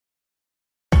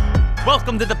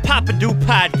Welcome to the Papa-Doo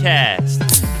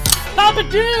Podcast.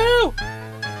 Papa-Doo!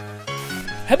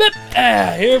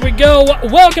 Here we go.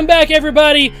 Welcome back,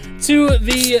 everybody, to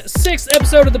the 6th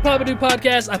episode of the Papa-Doo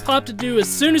Podcast. I popped a do as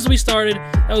soon as we started.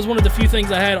 That was one of the few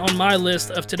things I had on my list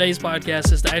of today's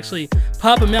podcast, is to actually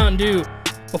pop a Mountain Dew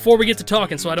before we get to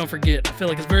talking so I don't forget. I feel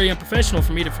like it's very unprofessional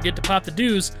for me to forget to pop the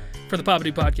dews for the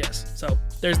Papa-Doo Podcast. So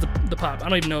there's the pop. I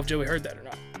don't even know if Joey heard that or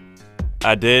not.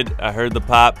 I did. I heard the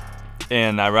pop.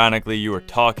 And ironically, you were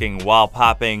talking while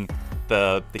popping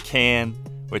the can,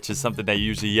 which is something that you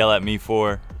usually yell at me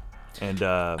for. And,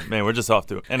 man, we're just off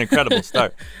to an incredible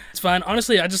start. It's fine.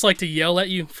 Honestly, I just like to yell at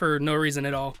you for no reason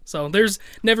at all. So there's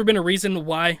never been a reason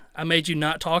why I made you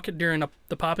not talk during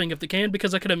the popping of the can,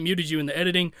 because I could have muted you in the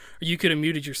editing, or you could have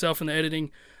muted yourself in the editing.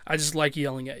 I just like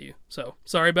yelling at you. So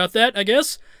sorry about that, I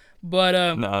guess. But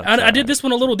no, I did this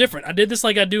one a little different. I did this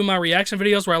like I do in my reaction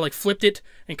videos, where I like flipped it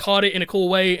and caught it in a cool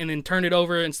way and then turned it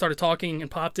over and started talking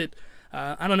and popped it.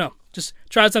 I don't know. Just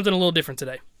tried something a little different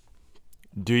today.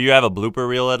 Do you have a blooper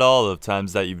reel at all of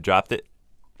times that you've dropped it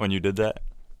when you did that?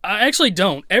 I actually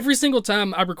don't. Every single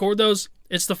time I record those,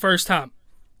 it's the first time.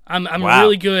 I'm Wow.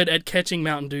 really good at catching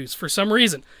Mountain Dews for some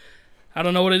reason. I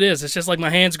don't know what it is. It's just like my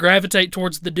hands gravitate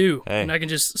towards the dew, and I can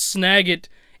just snag it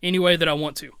any way that I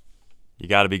want to. You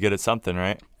got to be good at something,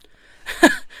 right?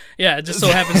 Yeah, it just so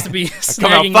happens to be Come out snagging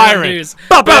Mountain firing. Dews.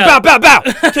 Bow, bow, bow, bow,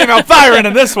 bow. Came out firing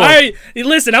in this one. All right,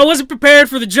 listen, I wasn't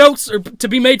prepared for the jokes or to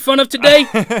be made fun of today,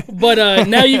 but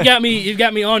now you've got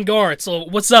me on guard. So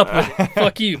what's up with it?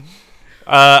 Fuck you.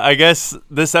 I guess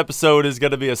this episode is going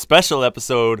to be a special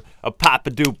episode of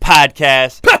Papa-Doo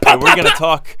Podcast, where we're going to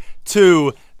talk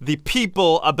to the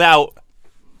people about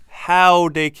how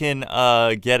they can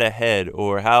get ahead,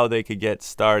 or how they could get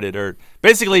started, or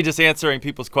basically just answering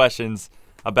people's questions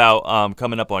about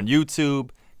coming up on YouTube,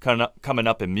 coming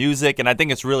up in music. And I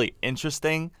think it's really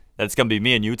interesting that it's going to be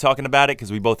me and you talking about it,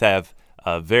 because we both have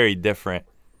very different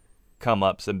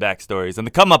come-ups and backstories. And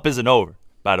the come-up isn't over,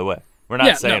 by the way. We're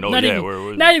not saying,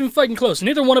 we're not even fucking close.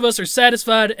 Neither one of us are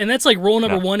satisfied, and that's like rule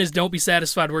number one, is don't be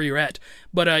satisfied where you're at.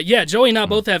 But yeah, Joey and I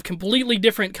both have completely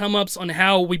different come-ups on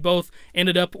how we both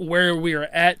ended up where we are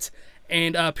at.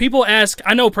 And people ask,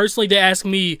 I know personally they ask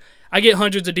me, I get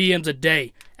hundreds of DMs a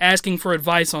day asking for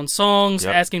advice on songs,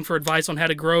 asking for advice on how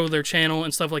to grow their channel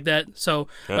and stuff like that. So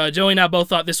Joey and I both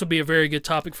thought this would be a very good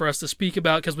topic for us to speak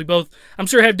about, because we both, I'm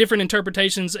sure, have different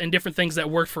interpretations and different things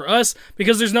that work for us,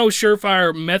 because there's no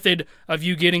surefire method of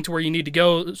you getting to where you need to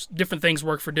go. Different things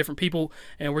work for different people,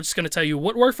 and we're just going to tell you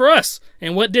what worked for us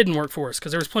and what didn't work for us,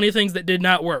 because there was plenty of things that did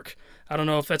not work. I don't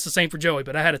know if that's the same for Joey,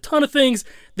 but I had a ton of things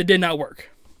that did not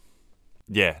work.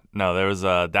 Yeah, no, there was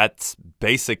that's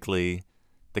basically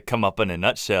the come up in a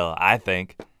nutshell, I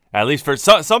think. At least for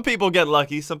some people get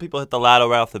lucky. Some people hit the lotto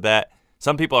right off the bat.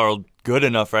 Some people are good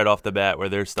enough right off the bat where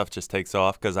their stuff just takes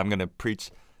off, because I'm going to preach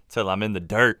till I'm in the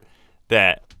dirt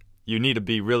that you need to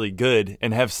be really good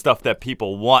and have stuff that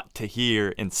people want to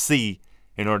hear and see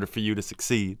in order for you to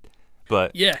succeed.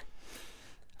 But yeah,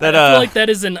 I feel like that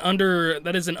is an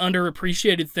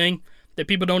underappreciated thing that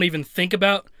people don't even think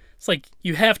about. It's like,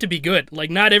 you have to be good.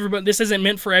 Like, not everybody, this isn't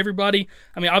meant for everybody.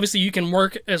 I mean, obviously you can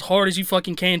work as hard as you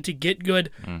fucking can to get good,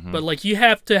 but like, you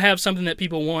have to have something that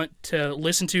people want to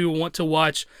listen to, want to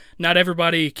watch. Not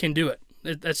everybody can do it.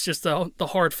 That's just the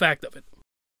hard fact of it.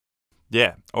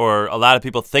 Yeah, or a lot of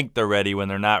people think they're ready when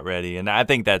they're not ready, and I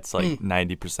think that's like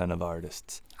 90% of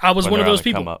artists. I was one of those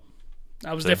people.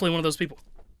 I was See? definitely one of those people.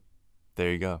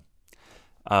 There you go.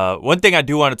 One thing I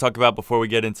do want to talk about before we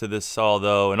get into this all,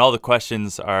 though, and all the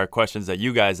questions are questions that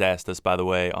you guys asked us, by the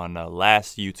way, on the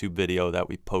last YouTube video that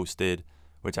we posted,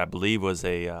 which I believe was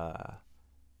a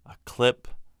clip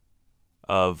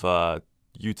of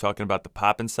you talking about the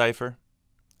Poppin' Cypher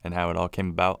and how it all came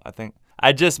about, I think.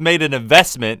 I just made an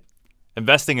investment.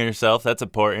 Investing in yourself, that's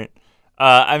important.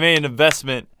 I made an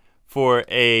investment for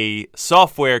a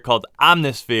software called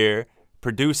Omnisphere.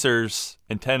 Producers'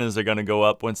 antennas are going to go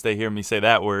up once they hear me say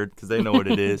that word, because they know what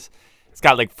it is. It's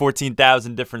got like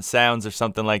 14,000 different sounds or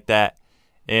something like that.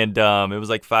 And it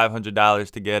was like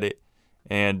 $500 to get it.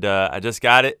 And I just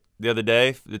got it the other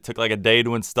day. It took like a day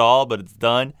to install, but it's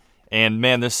done. And,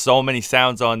 man, there's so many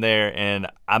sounds on there, and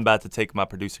I'm about to take my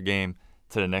producer game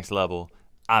to the next level.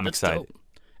 I'm excited. Dope.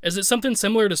 Is it something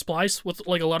similar to Splice with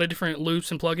like a lot of different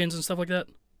loops and plugins and stuff like that?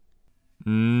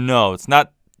 No, it's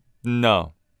not.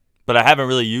 No. But I haven't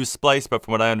really used Splice, but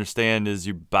from what I understand is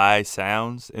you buy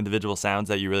sounds, individual sounds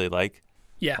that you really like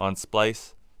on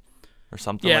Splice or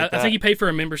something like that. Yeah, I think you pay for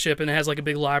a membership, and it has like a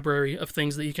big library of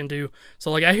things that you can do.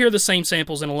 So like, I hear the same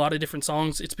samples in a lot of different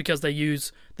songs. It's because they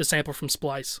use the sample from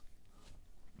Splice.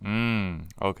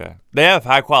 Okay. They have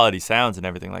high quality sounds and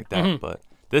everything like that, but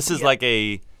this is Yeah. like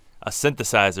a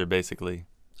synthesizer basically.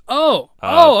 Okay,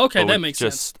 but that with makes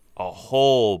just sense. a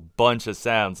whole bunch of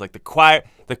sounds. Like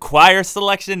the choir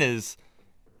selection is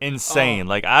insane.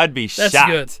 Like I'd be That's shocked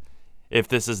good. if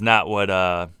this is not what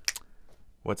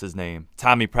what's his name?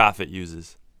 Tommy Prophet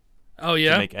uses Oh to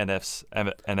yeah. make NF's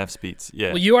beats. Yeah.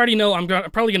 Well, you already know I'm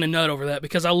probably gonna nut over that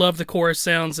because I love the chorus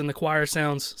sounds and the choir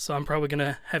sounds. So I'm probably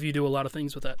gonna have you do a lot of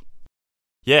things with that.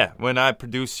 Yeah, when I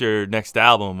produce your next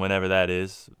album, whenever that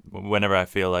is, whenever I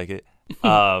feel like it,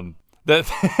 that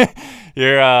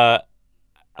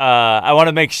I want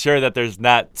to make sure that there's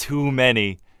not too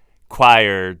many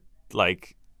choir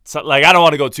like I don't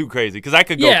want to go too crazy because I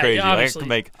could go crazy. Yeah, Like, I obviously. could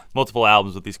make multiple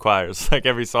albums with these choirs. Like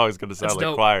every song is gonna sound That's like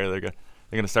dope. choir. They're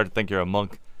gonna start to think you're a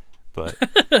monk. But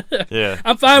yeah,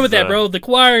 I'm fine with this is, that, bro. The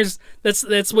choirs,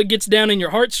 that's what gets down in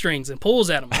your heartstrings and pulls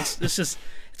at them.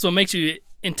 It's what makes you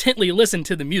intently listen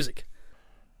to the music.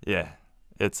 Yeah,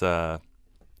 it's I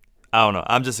don't know.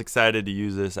 I'm just excited to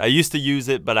use this. I used to use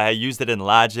it, but I used it in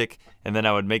Logic, and then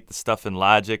I would make the stuff in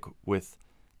Logic with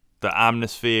the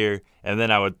Omnisphere, and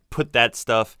then I would put that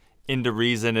stuff into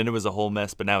Reason, and it was a whole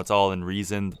mess. But now it's all in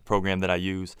Reason, the program that I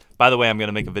use. By the way, I'm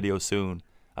gonna make a video soon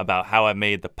about how I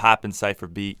made the Pop and Cypher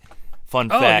beat. Fun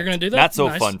fact. You're gonna do that? Not so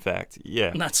Nice. fun fact.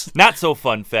 Yeah. That's Not so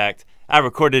fun fact. I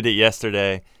recorded it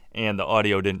yesterday, and the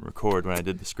audio didn't record when I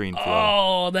did the screen flow.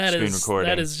 oh, Screen recording.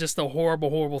 that is just a horrible,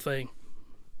 horrible thing.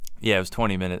 Yeah, it was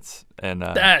 20 minutes, and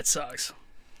That sucks.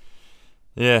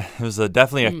 yeah, it was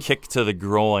definitely a kick to the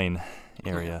groin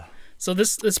area. So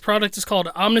this product is called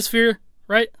Omnisphere,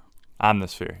 right?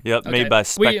 Omnisphere. Yep, Okay. made by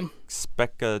We-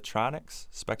 Spectronics.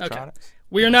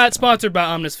 We are not sponsored by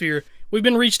Omnisphere. We've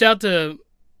been reached out to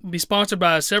be sponsored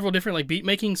by several different like beat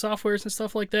making softwares and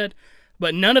stuff like that,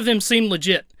 but none of them seem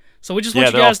legit. So we just want Yeah,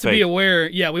 you they're all guys to be fake. aware.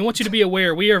 Yeah, we want you to be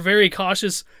aware. We are very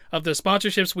cautious of the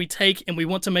sponsorships we take, and we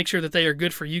want to make sure that they are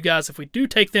good for you guys if we do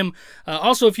take them.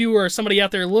 Also, if you are somebody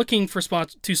out there looking for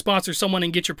to sponsor someone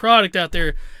and get your product out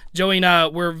there, Joey and I,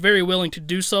 we're very willing to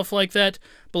do stuff like that.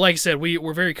 But like I said,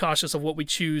 we're very cautious of what we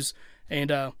choose,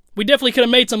 and we definitely could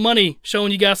have made some money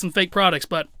showing you guys some fake products,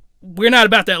 but we're not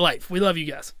about that life. We love you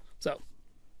guys. So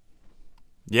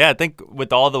Yeah, I think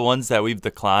with all the ones that we've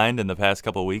declined in the past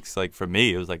couple of weeks, like for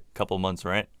me, it was like a couple months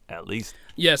rent at least.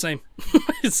 yeah, same.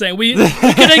 Same. We could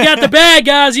have got the bag,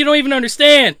 guys. You don't even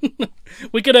understand.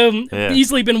 We could have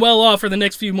easily been well off for the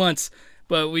next few months,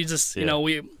 but we just, you know,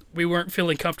 we weren't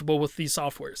feeling comfortable with these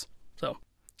softwares. So.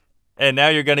 And now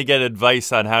you're gonna get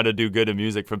advice on how to do good in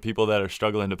music from people that are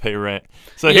struggling to pay rent.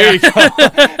 So here you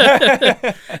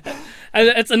go.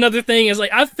 That's another thing is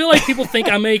like I feel like people think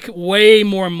I make way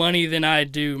more money than I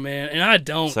do, man, and I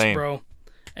don't, Same. bro.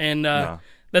 And No.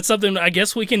 that's something I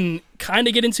guess we can kind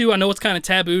of get into. I know it's kind of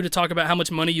taboo to talk about how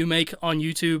much money you make on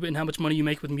YouTube and how much money you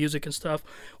make with music and stuff.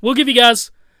 We'll give you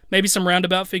guys maybe some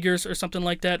roundabout figures or something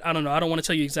like that. I don't know. I don't want to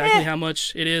tell you exactly how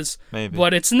much it is, Maybe.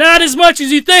 but it's not as much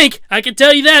as you think. I can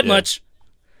tell you that much.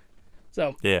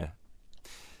 So Yeah.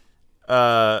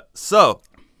 So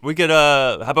we could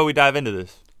how about we dive into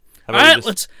this? How all about we right,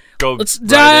 just let's right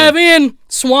dive in.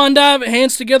 Swan dive,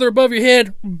 hands together above your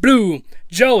head. Boom.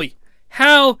 Joey,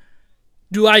 how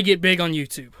do I get big on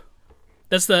YouTube?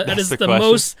 That is the the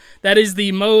question?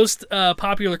 most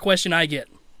popular question I get.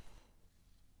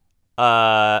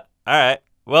 All right.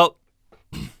 Well,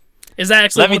 Is that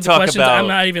actually Let one me of the talk questions? about- I'm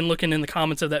not even looking in the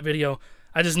comments of that video.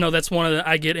 I just know that's one of the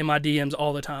I get in my DMs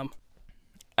all the time.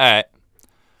 all right.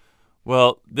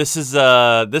 Well, this is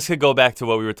this could go back to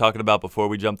what we were talking about before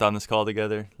we jumped on this call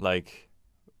together, like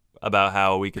about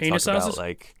how we could Penis talk sizes? about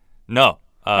like no,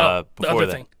 The before other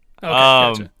that. thing. Okay,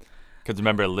 gotcha. Because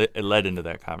remember, it led into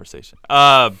that conversation.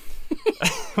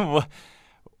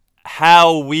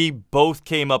 How we both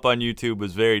came up on YouTube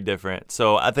was very different.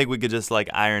 So I think we could just like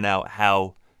iron out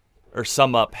how, or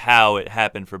sum up how it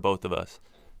happened for both of us.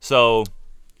 So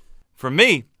for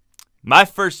me, my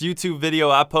first YouTube video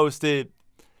I posted,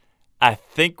 I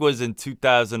think was in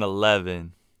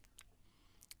 2011.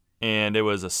 And it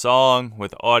was a song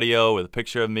with audio with a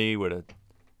picture of me with a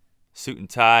suit and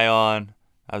tie on.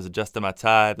 I was adjusting my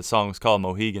tie. The song was called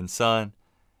Mohegan Sun.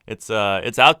 It's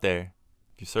out there.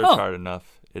 If you search hard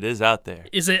enough, it is out there.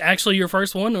 Is it actually your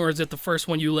first one, or is it the first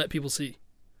one you let people see?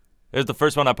 It was the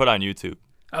first one I put on YouTube.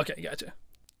 Okay, gotcha.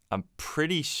 I'm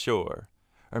pretty sure.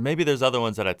 Or maybe there's other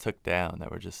ones that I took down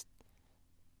that were just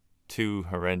too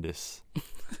horrendous.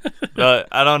 But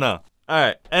I don't know. All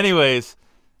right. Anyways,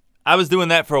 I was doing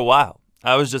that for a while.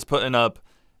 I was just putting up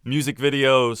music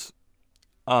videos.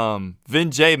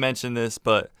 Vin J mentioned this,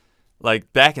 but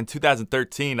like back in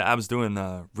 2013, I was doing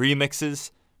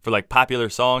remixes for like popular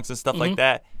songs and stuff like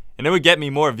that, and it would get me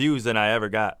more views than I ever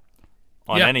got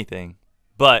on anything.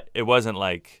 But it wasn't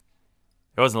like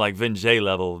Vin J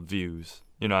level views.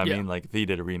 You know what I mean? Like if he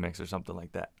did a remix or something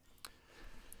like that.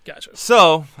 Gotcha.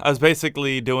 So I was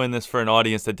basically doing this for an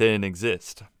audience that didn't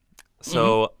exist.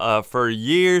 So for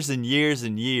years and years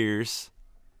and years,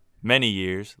 many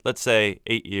years, let's say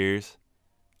 8 years,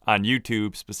 on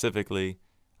YouTube specifically,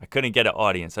 I couldn't get an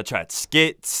audience. I tried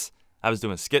skits. I was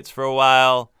doing skits for a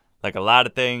while, like a lot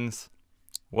of things.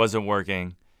 Wasn't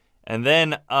working. And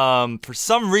then for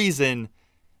some reason,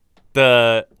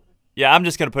 I'm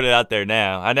just going to put it out there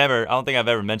now. I don't think I've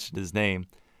ever mentioned his name,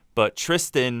 but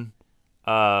Tristan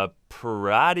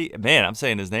Parati. Man, I'm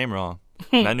saying his name wrong.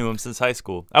 I knew him since high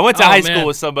school. I went to high school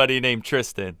with somebody named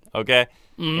Tristan, okay?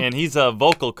 And he's a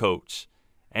vocal coach.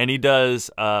 And he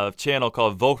does a channel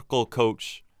called Vocal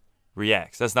Coach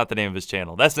Reacts. That's not the name of his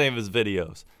channel. That's the name of his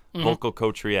videos. Vocal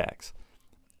Coach Reacts.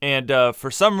 And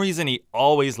for some reason, he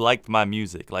always liked my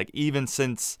music. Like, even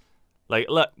since, like,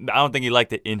 look, I don't think he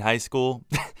liked it in high school.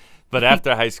 But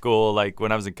after high school, like,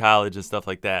 when I was in college and stuff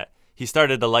like that, he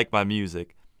started to like my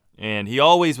music. And he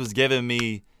always was giving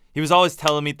me, he was always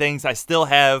telling me things. I still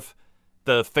have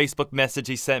the Facebook message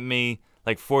he sent me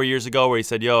like 4 years ago where he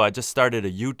said, yo, I just started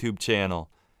a YouTube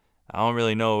channel. I don't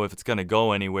really know if it's going to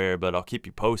go anywhere, but I'll keep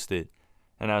you posted.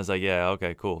 And I was like, yeah,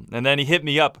 okay, cool. And then he hit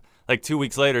me up like 2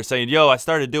 weeks later saying, yo, I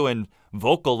started doing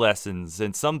vocal lessons,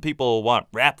 and some people want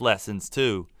rap lessons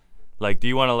too. Like, do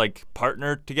you want to like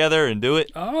partner together and do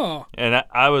it? Oh. And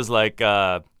I was like,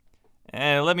 let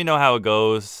me know how it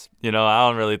goes. You know, I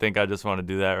don't really think I just want to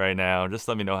do that right now. Just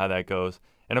let me know how that goes.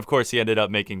 And of course, he ended up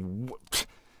making.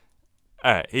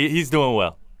 All right, he's doing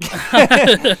well.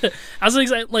 I was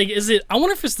like, is it? I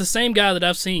wonder if it's the same guy that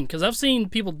I've seen, because I've seen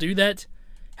people do that.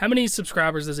 How many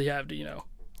subscribers does he have? Do you know?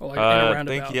 Or like I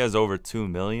think he has over 2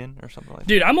 million or something like that.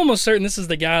 Dude, I'm almost certain this is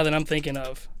the guy that I'm thinking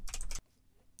of.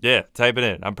 Yeah, type it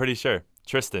in. I'm pretty sure.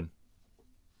 Tristan.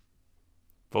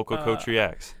 Vocal Coach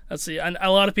Reacts. Let's see. A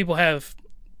lot of people have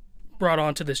brought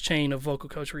onto this chain of Vocal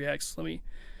Coach Reacts.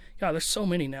 God, there's so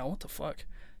many now. What the fuck?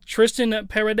 Tristan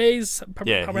Paredes?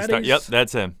 Yep,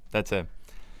 that's him. That's him.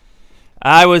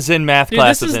 I was in math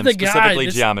class with him, specifically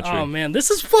geometry. Oh, man. This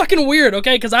is fucking weird,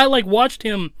 okay? Because I, like, watched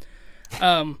him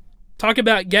talk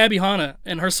about Gabby Hanna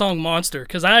and her song Monster,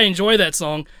 because I enjoy that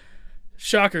song.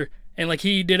 Shocker. And, like,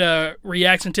 he did a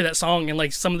reaction to that song and,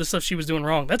 like, some of the stuff she was doing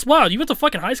wrong. That's wild. You went to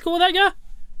fucking high school with that guy?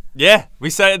 Yeah, we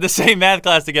sat at the same math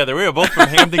class together. We were both from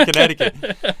Hamden, Connecticut.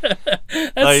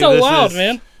 That's like, so wild,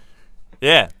 man.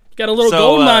 Yeah. Got a little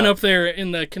gold mine up there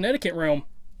in the Connecticut realm.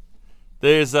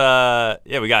 There's,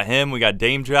 we got him. We got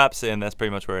Dame Drops, and that's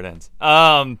pretty much where it ends.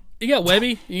 You got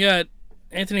Webby. You got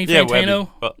Anthony Fantano.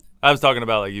 Well, I was talking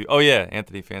about, like, you. Oh, yeah,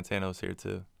 Anthony Fantano's here,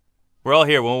 too. We're all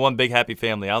here. We're one big happy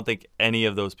family. I don't think any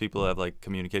of those people have, like,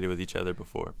 communicated with each other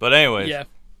before. But anyways. Yeah.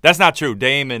 That's not true.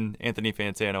 Dame and Anthony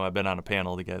Fantano have been on a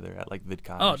panel together at, like,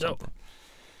 VidCon or something. Dope.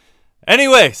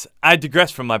 Anyways, I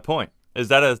digress from my point. Is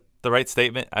that the right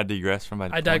statement? I digress from my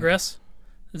point. I digress?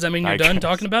 Does that mean you're done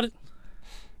talking about it?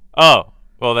 Oh,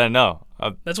 well then no.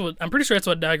 I'm pretty sure that's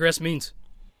what digress means.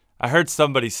 I heard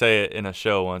somebody say it in a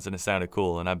show once, and it sounded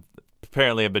cool, and I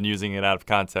apparently have been using it out of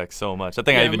context so much. I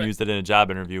think I even used it in a job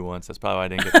interview once. That's probably why I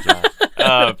didn't get the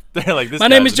job. They're like, my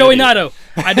name is Joey Nato.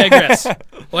 I digress.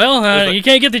 Well, you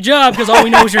can't get the job because all we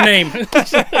know is your name.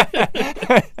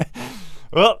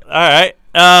 Well, all right.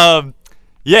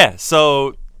 Yeah,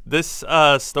 so this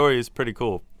story is pretty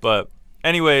cool. But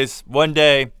anyways, one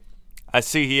day I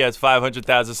see he has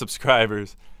 500,000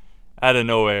 subscribers out of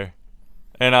nowhere.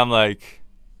 And I'm like,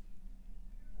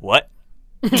 what?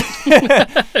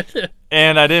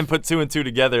 And I didn't put two and two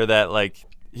together that, like,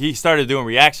 he started doing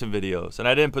reaction videos. And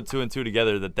I didn't put two and two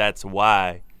together that that's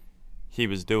why he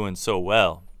was doing so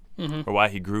well. Or why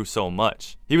he grew so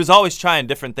much. He was always trying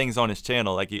different things on his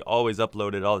channel. Like, he always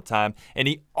uploaded all the time. And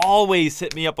he always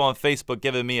hit me up on Facebook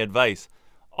giving me advice.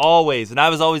 Always. And I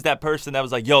was always that person that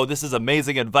was like, yo, this is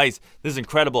amazing advice. This is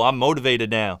incredible. I'm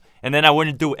motivated now. And then I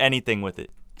wouldn't do anything with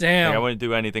it. Damn. Like, I wouldn't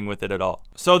do anything with it at all.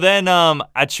 So then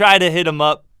I tried to hit him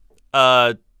up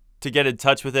to get in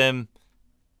touch with him.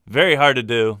 Very hard to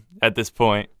do at this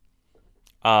point.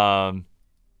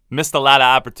 Missed a lot of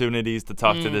opportunities to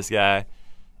talk to this guy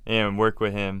and work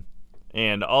with him.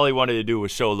 And all he wanted to do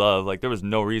was show love. Like, there was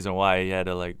no reason why he had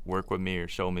to, like, work with me or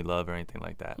show me love or anything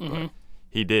like that. But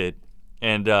he did.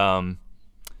 And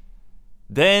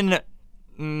then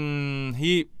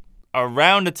he,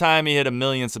 around the time he hit 1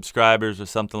 million subscribers or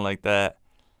something like that,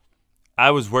 I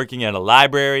was working at a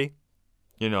library.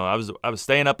 You know, I was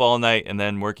staying up all night and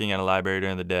then working at a library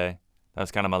during the day. That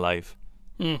was kind of my life.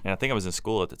 And I think I was in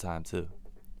school at the time too.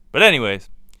 But anyways,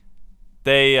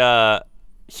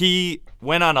 he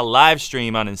went on a live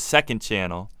stream on his second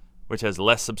channel, which has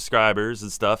less subscribers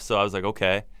and stuff. So I was like,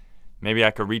 okay, maybe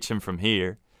I could reach him from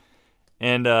here.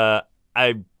 And I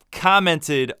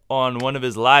commented on one of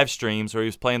his live streams where he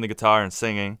was playing the guitar and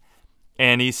singing,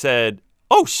 and he said,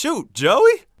 "Oh shoot,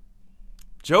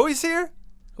 Joey's here."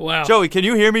 Wow. Joey, can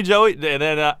you hear me, Joey? And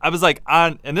then I was like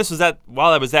and this was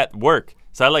while I was at work,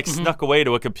 so I like snuck away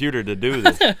to a computer to do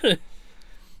this.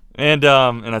 And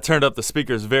I turned up the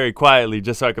speakers very quietly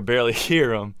just so I could barely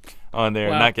hear him on there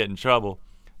and not get in trouble.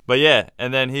 But yeah,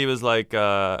 and then he was like,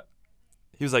 yo,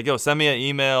 send me an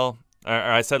email. Or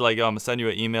I said like, yo, I'm gonna send you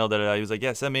an email. Da-da-da. He was like,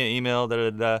 yeah, send me an email.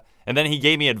 Da-da-da. And then he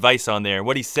gave me advice on there.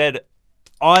 What he said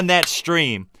on that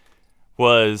stream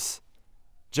was,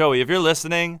 Joey, if you're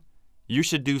listening, you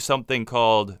should do something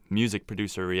called Music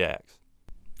Producer Reacts.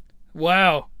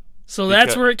 Wow. So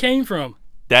that's where it came from.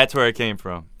 That's where it came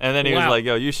from. And then he was like,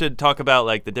 yo, you should talk about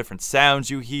like the different sounds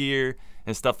you hear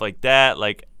and stuff like that.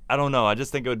 Like, I don't know. I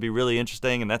just think it would be really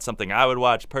interesting, and that's something I would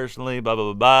watch personally, blah,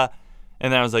 blah, blah, blah.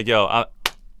 And then I was like, yo,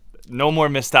 no more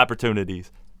missed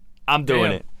opportunities. I'm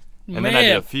doing it. And then I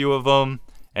did a few of them,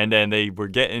 and then they were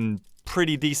getting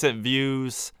pretty decent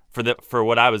views for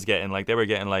what I was getting. Like, they were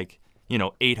getting like,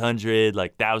 800,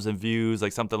 like 1,000 views,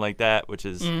 like something like that, which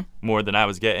is more than I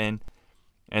was getting.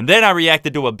 And then I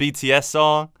reacted to a BTS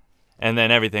song, and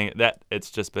then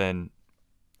it's just been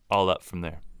all up from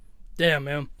there. Damn,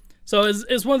 man. So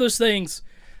it's one of those things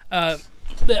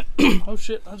that, oh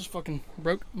shit, I just fucking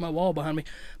broke my wall behind me.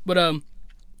 But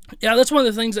yeah, that's one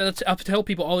of the things that I tell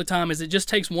people all the time is it just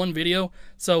takes one video.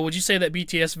 So would you say that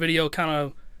BTS video kind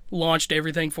of launched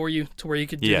everything for you to where you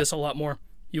could do this a lot more?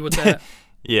 You would say that?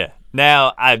 Yeah.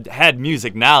 Now, I had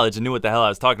music knowledge and knew what the hell I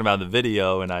was talking about in the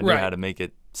video, and I knew how to make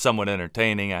it somewhat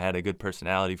entertaining. I had a good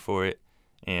personality for it,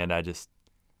 and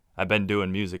I've been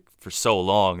doing music for so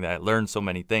long that I learned so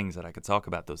many things that I could talk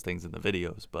about those things in the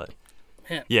videos. But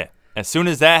yeah, as soon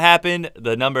as that happened,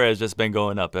 the number has just been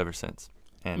going up ever since.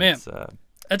 And that's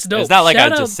dope. It's not like I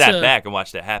just sat back and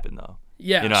watched it happen though.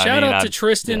 Yeah, shout out to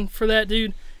Tristan for that,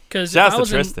 dude. Shout out to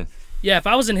Tristan. If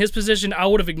I was in his position, I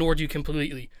would have ignored you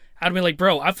completely. I'd have been like,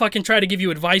 bro, I fucking tried to give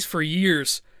you advice for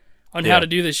years on how to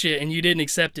do this shit, and you didn't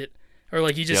accept it. Or,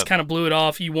 like, you just kind of blew it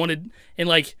off. You wanted, and,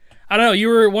 like, I don't know, you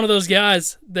were one of those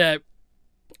guys that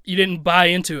you didn't buy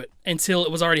into it until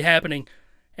it was already happening.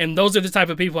 And those are the type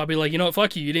of people I'd be like, you know what,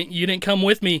 fuck you. You didn't come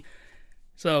with me,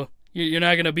 so you're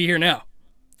not going to be here now.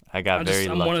 I'm lucky.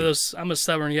 One of those, I'm a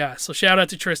stubborn guy. So shout out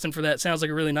to Tristan for that. Sounds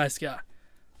like a really nice guy.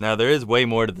 Now, there is way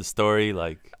more to the story,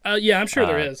 like... yeah, I'm sure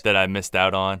there is. That I missed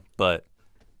out on, but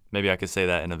maybe I could say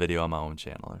that in a video on my own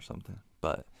channel or something.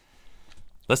 But...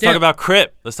 Let's talk about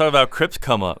Crypt. Let's talk about Crypt's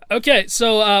come up. Okay,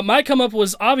 so my come up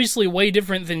was obviously way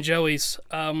different than Joey's.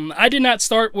 I did not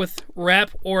start with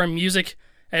rap or music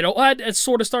at all. I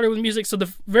sort of started with music. So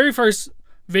the very first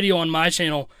video on my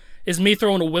channel is me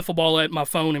throwing a wiffle ball at my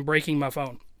phone and breaking my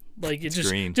phone. Like it's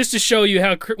just to show you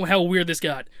how weird this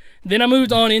got. Then I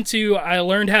moved on into I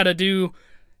learned how to do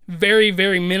very,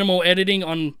 very minimal editing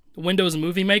on Windows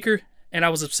Movie Maker. And I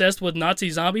was obsessed with Nazi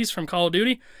zombies from Call of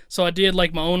Duty, so I did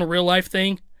like my own real life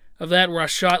thing of that where I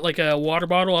shot like a water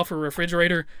bottle off a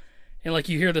refrigerator, and like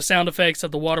you hear the sound effects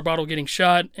of the water bottle getting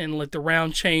shot and like the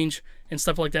round change and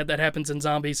stuff like that happens in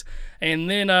zombies. And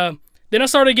then I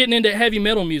started getting into heavy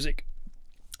metal music,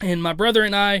 and my brother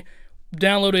and I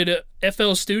downloaded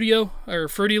FL Studio or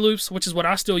Fruity Loops, which is what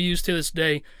I still use to this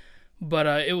day. But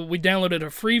we downloaded a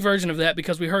free version of that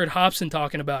because we heard Hobson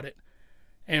talking about it.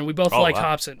 And we both liked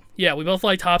Hobson. Yeah, we both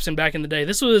liked Hobson back in the day.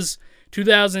 This was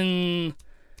 2000...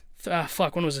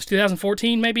 when was this?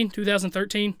 2014, maybe?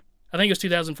 2013? I think it was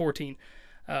 2014.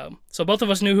 So both of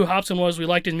us knew who Hobson was. We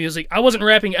liked his music. I wasn't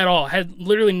rapping at all. I had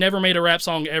literally never made a rap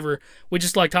song ever. We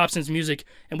just liked Hobson's music.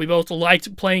 And we both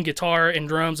liked playing guitar and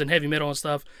drums and heavy metal and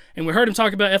stuff. And we heard him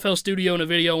talk about FL Studio in a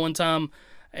video one time.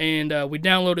 And we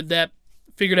downloaded that,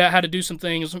 figured out how to do some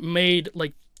things, made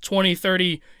like 20,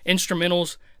 30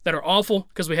 instrumentals that are awful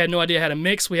because we had no idea how to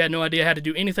mix. We had no idea how to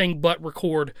do anything but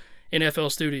record in FL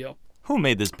Studio. Who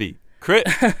made this beat? Crypt?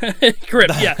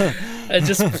 Crypt, yeah. I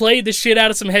just played the shit out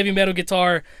of some heavy metal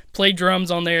guitar, played drums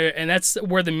on there, and that's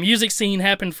where the music scene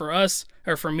happened for us,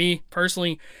 or for me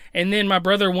personally. And then my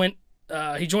brother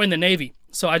he joined the Navy,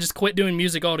 so I just quit doing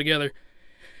music altogether.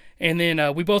 And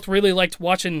then we both really liked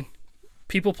watching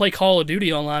people play Call of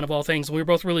Duty online, of all things. We were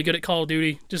both really good at Call of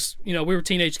Duty. Just, we were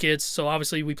teenage kids, so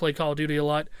obviously we played Call of Duty a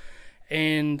lot.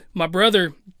 And my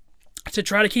brother, to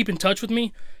try to keep in touch with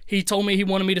me, he told me he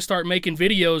wanted me to start making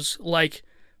videos like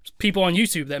people on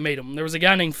YouTube that made them. There was a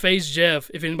guy named FaZe Jev,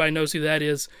 if anybody knows who that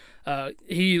is.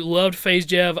 He loved FaZe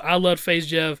Jev. I loved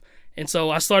FaZe Jev. And so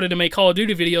I started to make Call of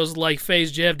Duty videos like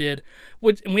FaZe Jev did.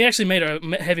 And we actually made a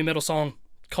heavy metal song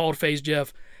called FaZe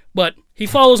Jev. But he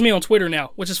follows me on Twitter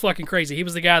now, which is fucking crazy. He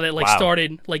was the guy that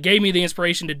started, gave me the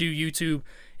inspiration to do YouTube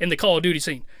in the Call of Duty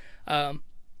scene.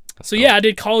 So yeah, I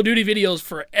did Call of Duty videos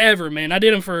forever, man. I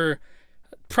did them for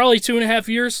probably 2.5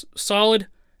 years, solid,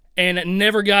 and it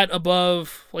never got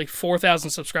above 4,000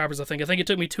 subscribers, I think. I think it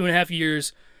took me 2.5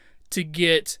 years to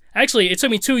get... Actually, it took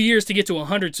me 2 years to get to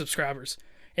 100 subscribers.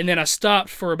 And then I stopped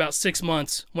for about 6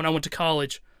 months when I went to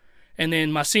college. And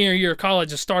then my senior year of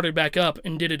college, I started back up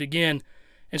and did it again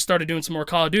and started doing some more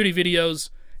Call of Duty videos.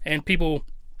 And people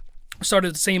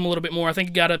started to see them a little bit more. I think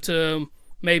it got up to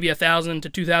maybe 1,000 to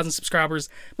 2,000 subscribers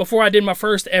before I did my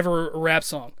first ever rap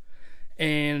song.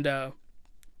 And I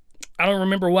don't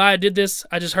remember why I did this.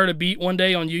 I just heard a beat one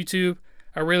day on YouTube.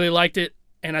 I really liked it.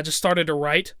 And I just started to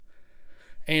write.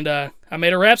 And I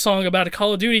made a rap song about a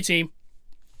Call of Duty team.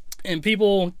 And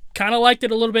people kind of liked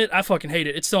it a little bit. I fucking hate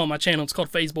it. It's still on my channel. It's called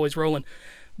FaZe Boys Rolling.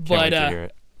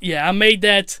 But yeah, I made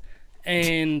that,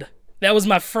 and that was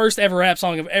my first ever rap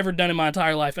song I've ever done in my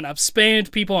entire life. And I've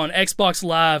spammed people on Xbox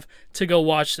Live to go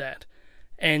watch that,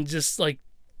 and just it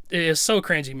is so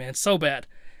cringy, man, so bad.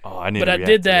 Oh, I need. But I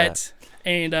did that,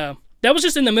 and that was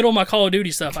just in the middle of my Call of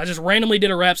Duty stuff. I just randomly did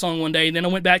a rap song one day, and then I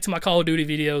went back to my Call of Duty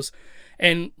videos.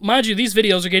 And mind you, these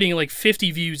videos are getting 50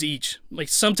 views each.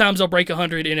 Sometimes they'll break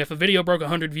 100, and if a video broke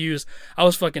 100 views, I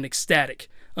was fucking ecstatic.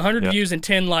 100 views and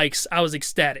 10 likes, I was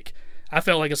ecstatic. I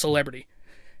felt like a celebrity.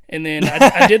 And then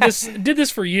I did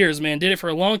this for years, man. Did it for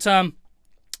a long time.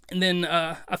 And then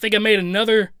I think I made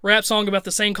another rap song about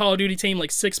the same Call of Duty team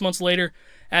 6 months later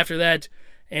after that,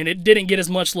 and it didn't get as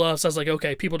much love. So I was like,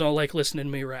 okay, people don't like listening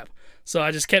to me rap. So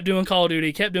I just kept doing Call of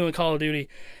Duty,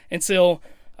 until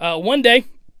one day.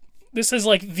 This is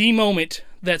the moment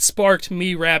that sparked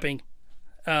me rapping.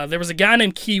 There was a guy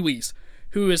named Kiwis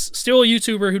who is still a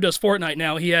YouTuber who does Fortnite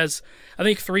now. He has, I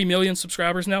think, 3 million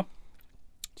subscribers now.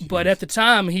 Jeez. But at the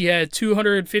time, he had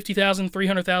 250,000,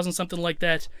 300,000, something like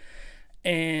that.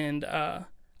 And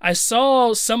I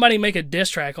saw somebody make a diss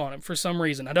track on him for some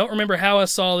reason. I don't remember how I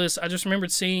saw this. I just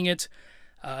remembered seeing it.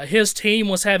 His team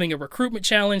was having a recruitment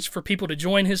challenge for people to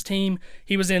join his team.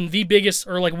 He was in the biggest,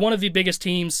 or one of the biggest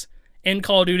teams in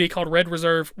Call of Duty called Red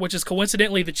Reserve, which is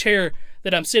coincidentally the chair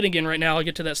that I'm sitting in right now. I'll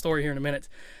get to that story here in a minute.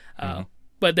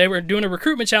 But they were doing a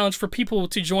recruitment challenge for people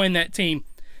to join that team,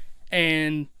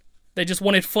 and they just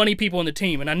wanted funny people in the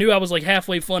team. And I knew I was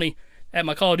halfway funny at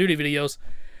my Call of Duty videos,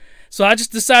 so I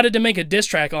just decided to make a diss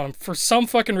track on him for some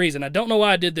fucking reason. I don't know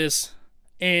why I did this,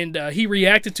 and he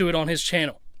reacted to it on his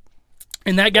channel,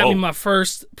 and that got me my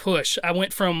first push. I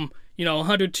went from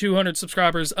 100, 200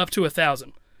 subscribers up to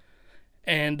 1,000,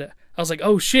 and I was like,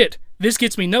 oh shit, this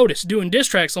gets me noticed. Doing diss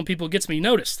tracks on people gets me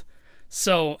noticed.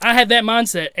 So I had that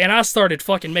mindset, and I started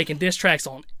fucking making diss tracks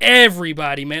on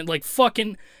everybody, man.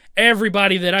 Fucking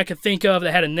everybody that I could think of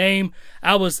that had a name.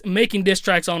 I was making diss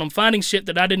tracks on them, finding shit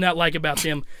that I did not like about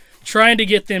them, trying to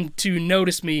get them to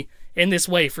notice me in this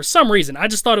way for some reason. I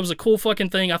just thought it was a cool fucking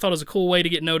thing. I thought it was a cool way to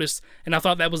get noticed, and I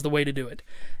thought that was the way to do it.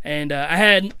 And I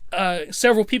had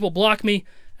several people block me.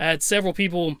 I had several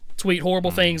people tweet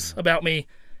horrible things about me,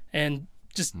 and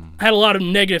just had a lot of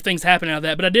negative things happen out of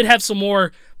that. But I did have some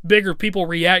more bigger people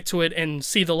react to it and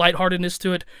see the lightheartedness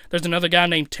to it. There's another guy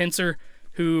named Tensor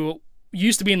who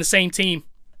used to be in the same team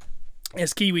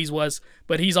as Kiwis was,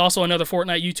 but he's also another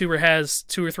Fortnite YouTuber, has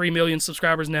 2 or 3 million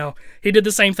subscribers now. He did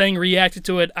the same thing, reacted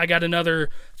to it. I got another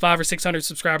 500 or 600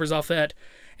 subscribers off that.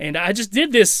 And I just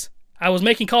did this. I was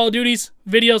making Call of Duty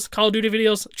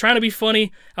videos, trying to be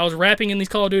funny. I was rapping in these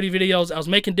Call of Duty videos. I was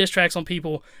making diss tracks on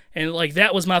people, and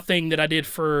that was my thing that I did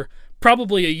for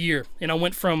probably a year. And I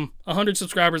went from 100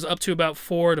 subscribers up to about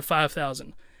 4,000 to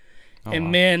 5,000.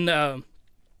 And man,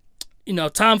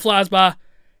 time flies by,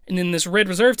 and then this Red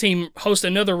Reserve team hosts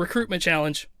another recruitment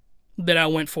challenge that I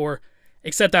went for,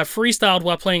 except I freestyled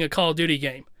while playing a Call of Duty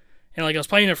game. And I was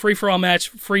playing a free-for-all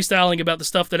match, freestyling about the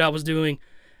stuff that I was doing.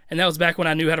 And that was back when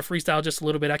I knew how to freestyle just a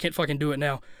little bit. I can't fucking do it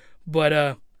now.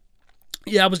 But,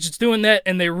 yeah, I was just doing that,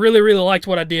 and they really, really liked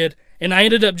what I did. And I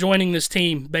ended up joining this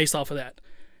team based off of that.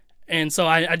 And so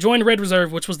I joined Red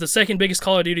Reserve, which was the second biggest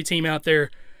Call of Duty team out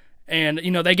there. And,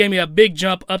 they gave me a big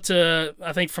jump up to,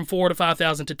 I think, from 4,000 to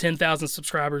 5,000 to 10,000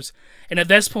 subscribers. And at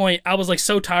this point, I was,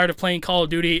 so tired of playing Call of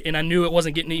Duty, and I knew it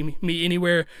wasn't getting me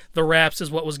anywhere. The raps is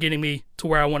what was getting me to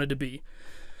where I wanted to be.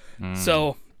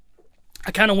 So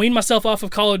I kind of weaned myself off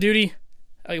of Call of Duty.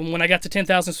 When I got to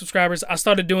 10,000 subscribers, I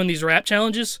started doing these rap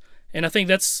challenges, and I think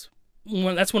that's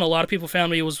that's when a lot of people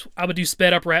found me. Was I would do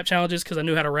sped up rap challenges because I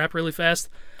knew how to rap really fast.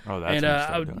 Oh, that's and when you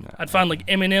started doing that. I'd find like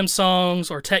Eminem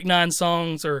songs or Tech Nine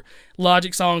songs or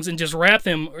Logic songs and just rap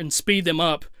them and speed them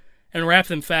up and rap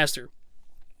them faster.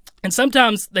 And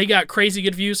sometimes they got crazy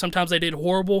good views. Sometimes they did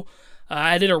horrible.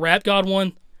 I did a Rap God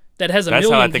one that has a million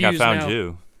views. That's how I think I found now.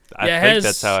 you. I think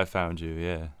that's how I found you.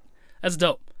 Yeah. That's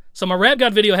dope. So my Rap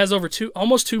God video has over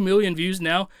almost 2 million views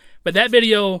now. But that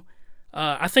video,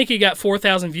 I think it got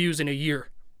 4,000 views in a year.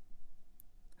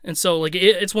 And so like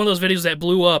it's one of those videos that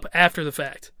blew up after the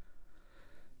fact,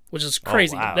 which is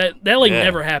crazy. Oh, wow. That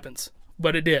never happens,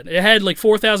 but it did. It had like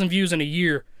 4,000 views in a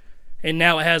year, and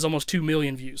now it has almost 2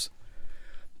 million views.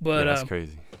 But yeah, that's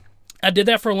crazy. I did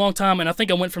that for a long time, and I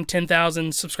think I went from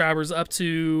 10,000 subscribers up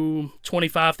to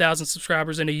 25,000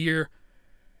 subscribers in a year.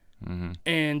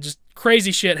 And just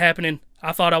crazy shit happening.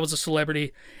 I thought I was a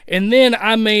celebrity. And then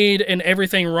I made an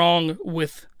Everything Wrong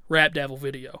with Rap Devil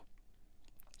video.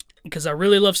 Because I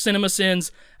really love Cinema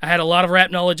Sins. I had a lot of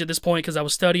rap knowledge at this point because I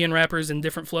was studying rappers and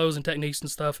different flows and techniques and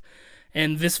stuff.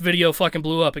 And this video fucking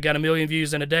blew up. It got 1 million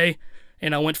views in a day.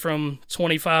 And I went from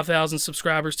 25,000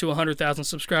 subscribers to 100,000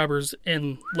 subscribers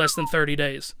in less than 30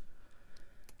 days.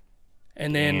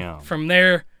 And then from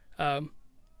there,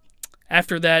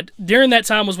 after that, during that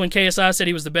time was when KSI said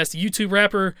he was the best YouTube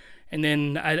rapper. And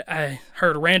then I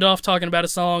heard Randolph talking about a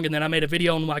song. And then I made a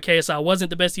video on why KSI wasn't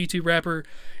the best YouTube rapper.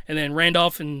 And then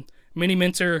Randolph and Mini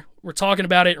Mentor were talking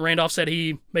about it. Randolph said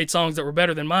he made songs that were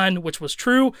better than mine, which was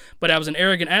true, but I was an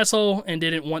arrogant asshole and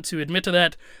didn't want to admit to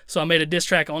that, so I made a diss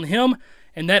track on him,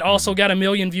 and that also got 1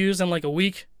 million views in like a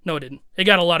week. No, it didn't. It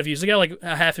got a lot of views. It got like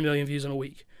 500,000 views in a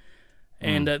week.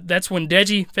 And that's when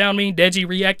Deji found me. Deji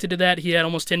reacted to that. He had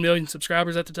almost 10 million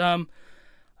subscribers at the time.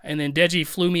 And then Deji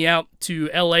flew me out to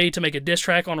LA to make a diss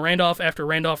track on Randolph after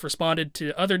Randolph responded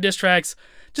to other diss tracks.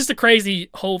 Just a crazy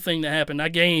whole thing that happened. I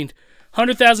gained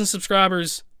 100,000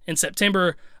 subscribers in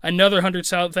September, another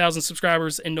 100,000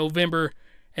 subscribers in November,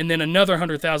 and then another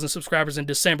 100,000 subscribers in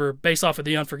December based off of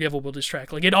the Unforgivable diss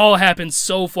track. Like, it all happened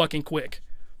so fucking quick.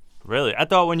 Really? I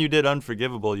thought when you did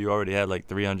Unforgivable, you already had like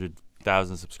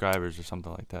 300,000 subscribers or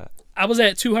something like that. I was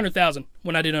at 200,000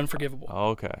 when I did Unforgivable. Oh,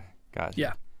 okay. Gotcha.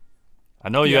 Yeah. I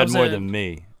know you had more than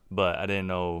me, but I didn't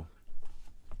know.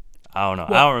 I don't know.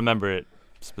 Well, I don't remember it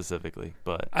specifically,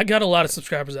 but I got a lot of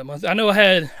subscribers that month. I know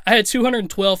I had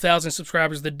 212,000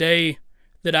 subscribers the day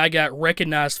that I got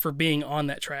recognized for being on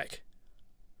that track.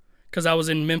 Because I was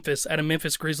in Memphis at a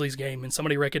Memphis Grizzlies game, and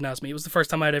somebody recognized me. It was the first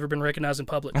time I'd ever been recognized in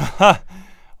public.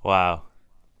 Wow.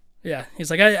 Yeah. He's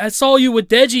like, I saw you with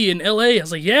Deji in L.A. I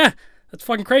was like, yeah, that's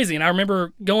fucking crazy. And I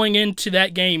remember going into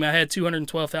that game, I had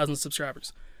 212,000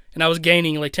 subscribers. And I was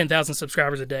gaining like 10,000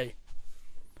 subscribers a day.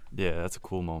 Yeah, that's a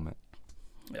cool moment.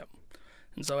 Yep.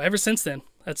 And so ever since then,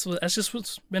 that's just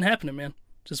what's been happening, man.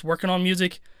 Just working on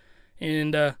music,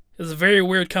 and it was a very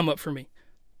weird come up for me.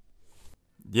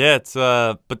 Yeah, it's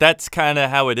but that's kind of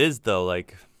how it is, though.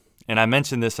 Like, and I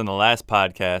mentioned this in the last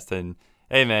podcast. And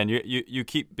hey, man, you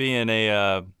keep being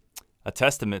a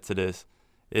testament to this.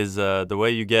 Is the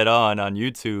way you get on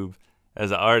YouTube as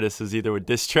an artist is either with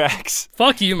diss tracks.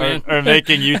 Fuck you, man. Or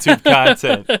making YouTube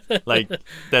content like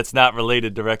that's not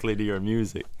related directly to your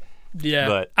music. Yeah,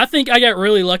 but I think I got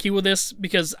really lucky with this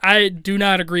because I do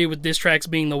not agree with diss tracks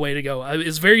being the way to go.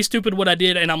 It's very stupid what I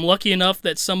did, and I'm lucky enough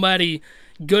that somebody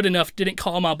good enough didn't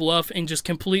call my bluff and just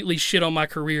completely shit on my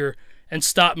career and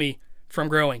stop me from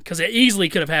growing, because it easily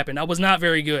could have happened. I was not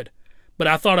very good, but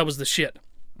I thought I was the shit.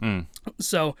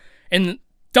 So, and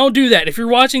don't do that. If you're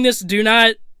watching this, do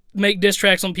not make diss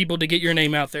tracks on people to get your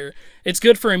name out there. It's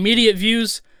good for immediate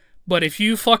views, but if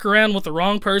you fuck around with the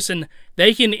wrong person,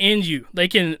 they can end you. They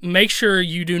can make sure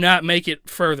you do not make it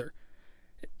further,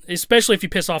 especially if you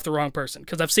piss off the wrong person,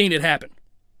 because I've seen it happen.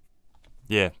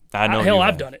 Yeah, I know. Hell,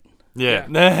 I've done it.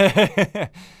 Yeah.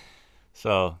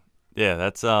 So, yeah,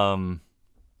 that's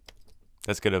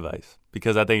good advice,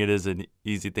 because I think it is an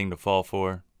easy thing to fall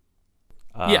for.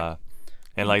 Yeah.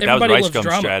 And like Everybody that was loves Rice Gum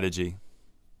drama. strategy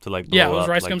to like blow Yeah, it was up,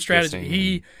 Rice like, Gum strategy.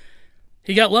 dissing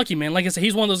He got lucky, man. Like I said,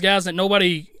 he's one of those guys that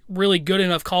nobody really good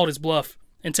enough called his bluff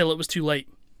until it was too late.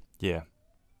 Yeah,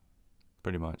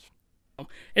 pretty much.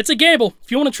 It's a gamble.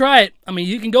 If you want to try it, I mean,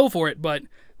 you can go for it. But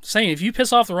saying, if you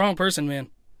piss off the wrong person, man,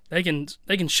 they can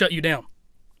shut you down.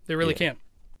 They really can.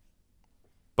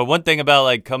 But one thing about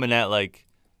like coming at like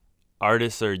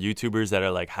artists or YouTubers that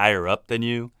are like higher up than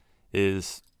you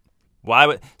is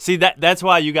that's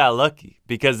why you got lucky,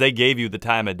 because they gave you the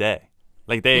time of day.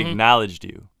 Like they acknowledged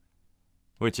you,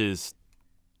 which is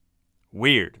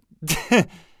weird.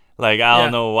 Like I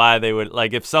don't know why they would,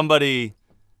 like, if somebody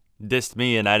dissed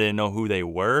me and I didn't know who they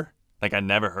were, like I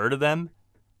never heard of them,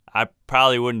 I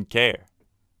probably wouldn't care.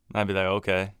 I'd be like,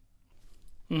 okay.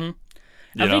 I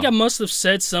think I must have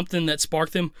said something that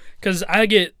sparked them, because I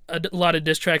get a lot of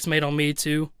diss tracks made on me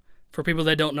too, for people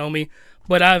that don't know me.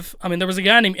 But I mean, there was a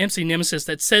guy named MC Nemesis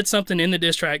that said something in the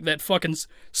diss track that fucking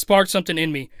sparked something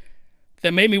in me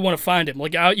that made me want to find him.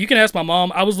 Like, you can ask my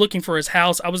mom. I was looking for his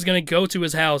house. I was going to go to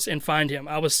his house and find him.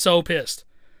 I was so pissed.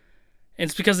 And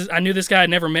it's because I knew this guy had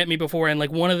never met me before, and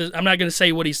like I'm not going to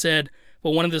say what he said,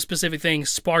 but one of the specific things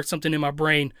sparked something in my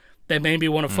brain that made me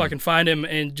want to fucking find him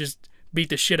and just beat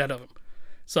the shit out of him.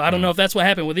 So I don't know if that's what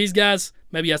happened with these guys.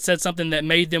 Maybe I said something that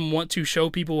made them want to show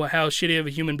people how shitty of a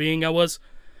human being I was.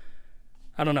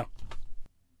 I don't know.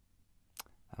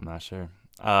 I'm not sure.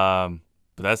 But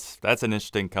that's an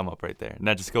interesting come up right there. And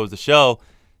that just goes to show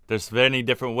there's many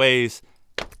different ways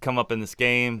to come up in this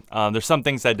game. There's some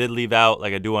things I did leave out.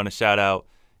 Like, I do want to shout out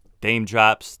Dame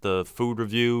Drops, the food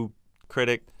review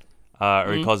critic.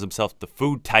 Or he calls himself the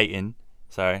Food Titan.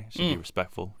 Sorry, should be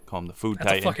respectful. Call him the Food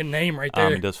Titan. That's a fucking name right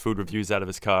there. He does food reviews out of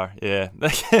his car. Yeah.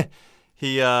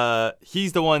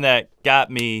 He's the one that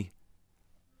got me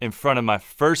in front of my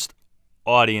first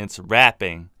audience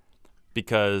rapping,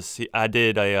 because I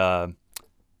did a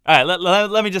all right,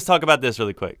 let me just talk about this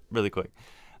really quick.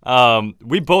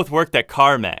 We both worked at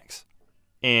CarMax,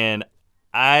 and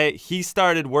he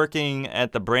started working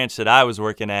at the branch that I was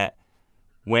working at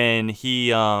when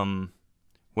he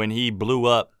blew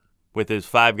up with his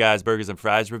Five Guys Burgers and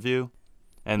Fries review,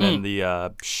 and then the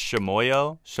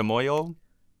Shamoyo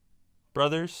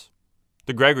brothers,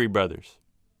 the Gregory brothers,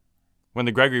 when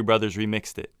the Gregory brothers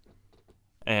remixed it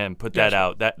and put that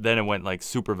out, then it went like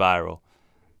super viral.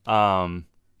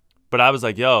 But I was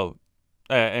like, yo,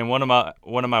 and one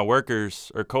of my workers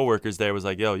or coworkers there was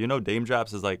like, yo, you know, Dame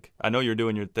Drops is like, I know you're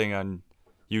doing your thing on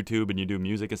YouTube and you do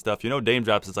music and stuff. You know, Dame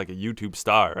Drops is like a YouTube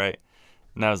star, right?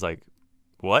 And I was like,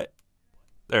 what?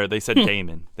 Or they said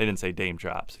Damon. They didn't say Dame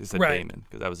Drops. They said Damon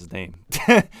because that was his name.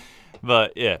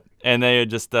 But yeah, and they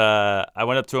just, I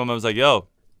went up to him. I was like, yo,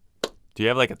 do you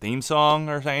have like a theme song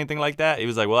or anything like that? He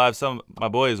was like, well, I have my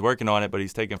boy is working on it, but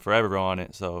he's taking forever on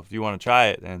it. So if you want to try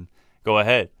it, then go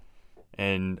ahead.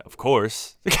 And of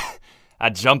course, I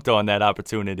jumped on that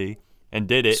opportunity and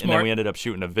did it. Smart. And then we ended up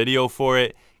shooting a video for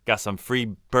it. Got some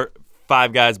free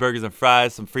Five Guys Burgers and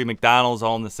Fries, some free McDonald's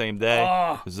all in the same day.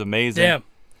 Oh, it was amazing. Damn.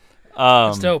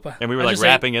 That's dope. And we were like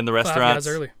rapping in the restaurants.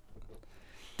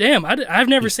 Damn, I've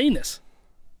never seen this.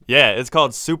 Yeah, it's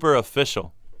called Super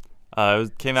Official.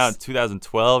 It came out in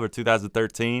 2012 or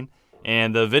 2013,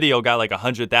 and the video got like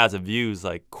 100,000 views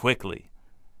like quickly.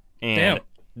 And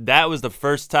that was the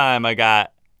first time I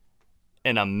got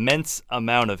an immense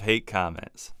amount of hate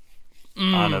comments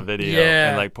on a video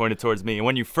and like pointed towards me. And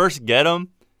when you first get them,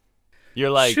 you're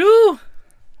like,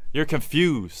 you're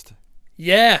confused.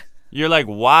 Yeah. You're like,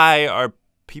 why are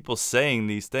people saying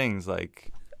these things?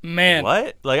 Like, man,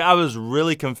 what? Like, I was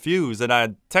really confused, and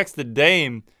I texted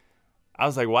Dame. I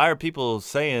was like, why are people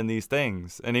saying these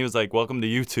things? And he was like, welcome to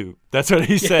YouTube. That's what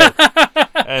he said.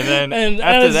 And then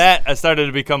after that, I started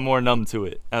to become more numb to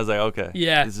it. I was like, okay,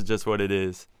 this is just what it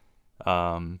is.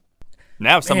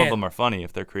 Now some of them are funny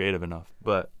if they're creative enough,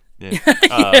 but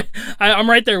yeah. I'm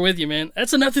right there with you, man.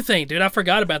 That's another thing, dude. I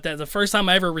forgot about that. The first time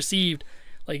I ever received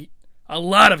like a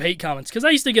lot of hate comments, because I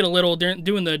used to get a little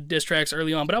doing the diss tracks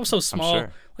early on, but I was so small.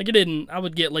 Sure. Like, I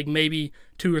would get like maybe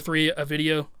 2 or 3 a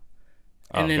video.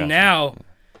 And then now,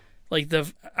 like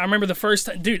I remember the first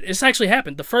time, dude, it's actually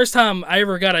happened. The first time I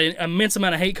ever got an immense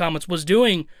amount of hate comments was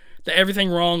doing the Everything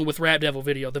Wrong with Rap Devil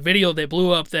video, the video that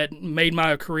blew up that made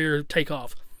my career take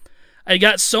off. I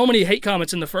got so many hate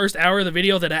comments in the first hour of the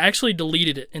video that I actually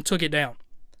deleted it and took it down.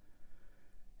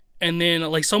 And then,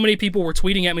 like, so many people were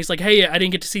tweeting at me. It's like, hey, I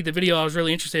didn't get to see the video. I was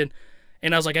really interested.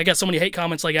 And I was like, I got so many hate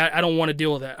comments. Like, I don't want to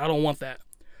deal with that. I don't want that.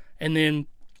 And then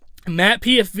Matt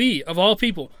PFV, of all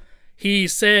people, he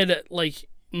said, like,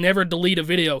 never delete a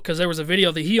video, because there was a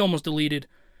video that he almost deleted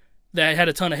that had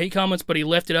a ton of hate comments, but he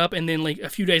left it up. And then, like, a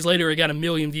few days later, it got 1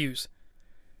 million views.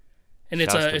 And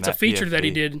it's a feature that he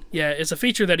did. Yeah, it's a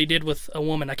feature that he did with a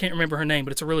woman. I can't remember her name,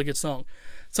 but it's a really good song.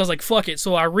 So I was like, fuck it.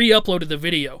 So I re-uploaded the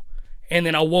video. And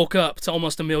then I woke up to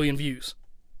almost 1 million views.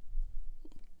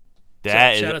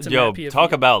 That is,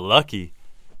 talk about lucky.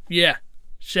 Yeah.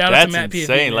 Shout out to Matt PFV. That's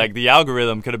insane. Like, the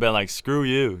algorithm could have been like, screw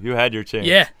you. You had your chance.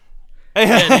 Yeah.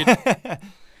 Dude.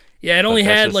 Yeah, it only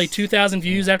had like 2,000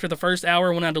 views after the first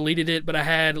hour when I deleted it, but I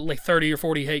had like 30 or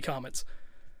 40 hate comments.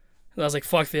 And I was like,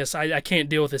 fuck this. I can't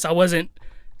deal with this. I wasn't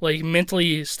like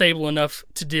mentally stable enough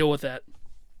to deal with that.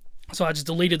 So I just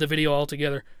deleted the video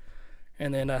altogether.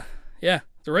 And then,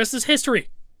 the rest is history.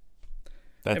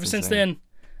 Ever since then,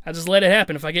 I just let it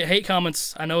happen. If I get hate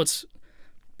comments, I know it's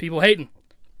people hating.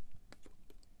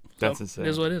 That's so insane. It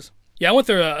is what it is. Yeah, I went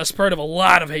through a spurt of a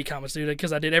lot of hate comments, dude,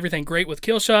 because I did everything great with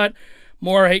Killshot,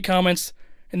 more hate comments,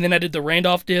 and then I did the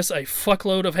Randolph diss, a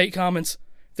fuckload of hate comments.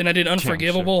 Then I did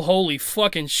Unforgivable. Yeah, sure. Holy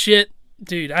fucking shit.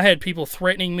 Dude, I had people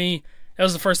threatening me. That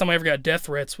was the first time I ever got death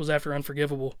threats, was after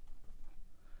Unforgivable.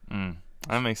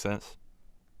 That makes sense.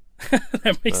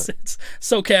 That makes sense.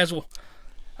 So casual.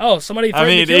 Oh, somebody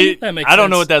threatened to kill you? That makes sense. I don't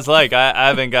know what that's like. I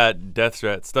haven't got death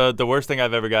threats. The worst thing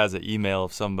I've ever got is an email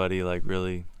of somebody like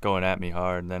really going at me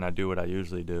hard, and then I do what I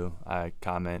usually do. I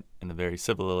comment in a very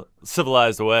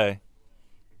civilized way,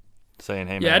 saying,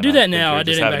 "Hey, man, I do that now. I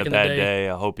did it back having in a the bad day.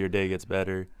 I hope your day gets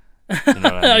better." You know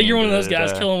what I mean? You're one of those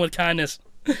guys killing with kindness.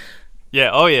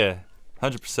 Yeah. Oh yeah.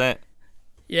 100%.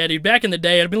 Yeah, dude. Back in the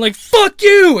day, I'd been like, "Fuck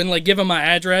you," and like give him my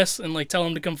address and like tell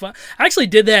him to come find. I actually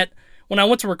did that when I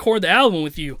went to record the album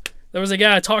with you. There was a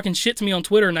guy talking shit to me on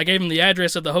Twitter, and I gave him the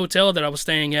address of the hotel that I was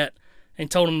staying at and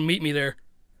told him to meet me there.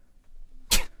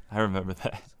 I remember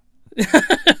that.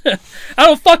 I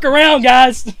don't fuck around,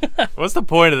 guys. What's the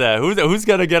point of that? Who's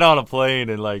gonna get on a plane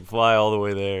and like fly all the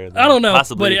way there? I don't know,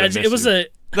 but it was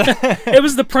it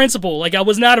was the principle. Like, I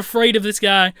was not afraid of this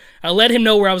guy. I let him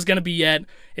know where I was gonna be at.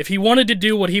 If he wanted to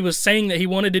do what he was saying that he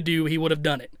wanted to do, he would have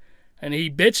done it. And he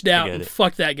bitched out and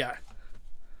fucked that guy.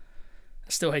 I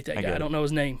still hate that guy. I don't know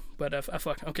his name, but I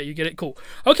fuck. Okay, you get it. Cool.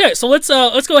 Okay, so let's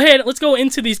go ahead. Let's go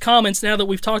into these comments now that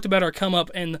we've talked about our come up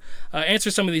and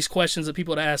answer some of these questions that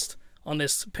people had asked on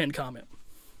this pinned comment.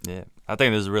 Yeah, I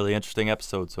think this is a really interesting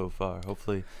episode so far.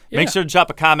 Hopefully, make sure to drop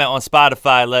a comment on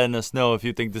Spotify letting us know if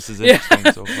you think this is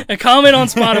interesting so far. A comment on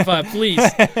Spotify, please.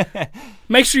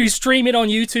 Make sure you stream it on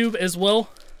YouTube as well.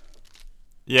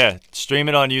 Yeah, stream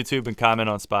it on YouTube and comment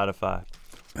on Spotify.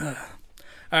 All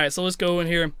right, so let's go in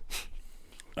here.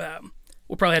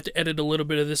 We'll probably have to edit a little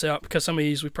bit of this out because some of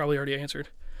these we probably already answered.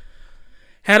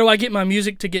 How do I get my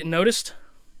music to get noticed?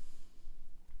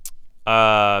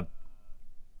 Okay.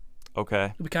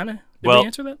 Did we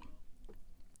answer that?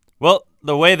 Well,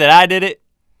 the way that I did it,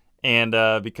 and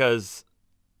because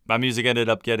my music ended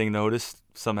up getting noticed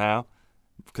somehow,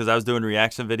 because I was doing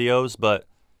reaction videos, but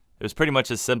it was pretty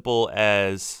much as simple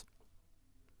as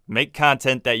make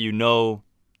content that you know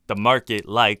the market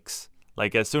likes.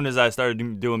 Like, as soon as I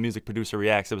started doing Music Producer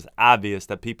Reacts, it was obvious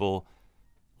that people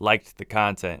liked the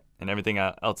content, and everything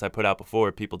else I put out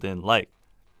before, people didn't like.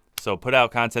 So put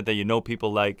out content that you know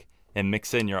people like, and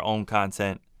mix in your own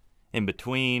content in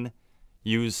between.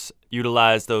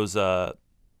 Utilize those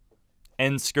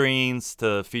end screens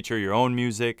to feature your own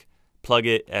music. Plug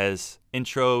it as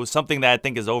intros. Something that I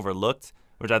think is overlooked,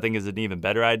 which I think is an even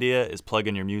better idea, is plug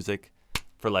in your music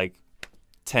for like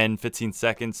 10, 15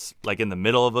 seconds, like in the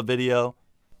middle of a video,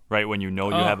 right when you know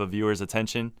you have a viewer's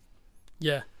attention.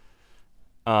 Yeah.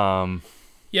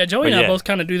 Yeah, Joey and I both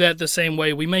kind of do that the same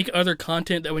way. We make other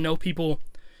content that we know people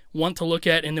want to look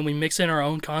at, and then we mix in our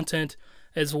own content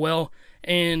as well.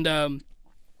 And,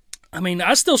 I mean,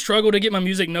 I still struggle to get my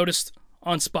music noticed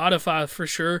on Spotify for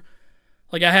sure.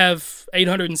 Like, I have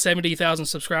 870,000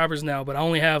 subscribers now, but I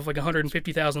only have like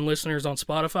 150,000 listeners on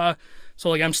Spotify. So,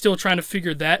 like, I'm still trying to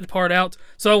figure that part out.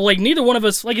 So, like, neither one of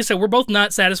us, like I said, we're both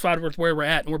not satisfied with where we're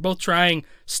at, and we're both trying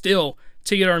still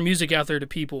to get our music out there to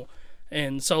people.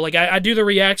 And so, like, I do the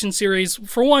reaction series.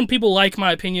 For one, people like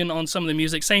my opinion on some of the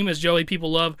music. Same as Joey,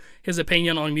 people love his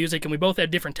opinion on music, and we both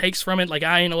have different takes from it. Like,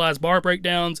 I analyze bar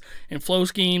breakdowns and flow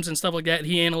schemes and stuff like that.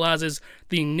 He analyzes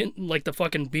the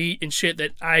fucking beat and shit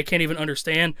that I can't even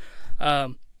understand.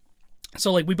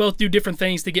 So, like, we both do different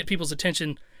things to get people's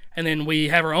attention, and then we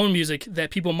have our own music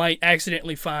that people might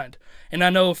accidentally find. And I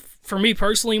know, for me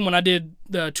personally, when I did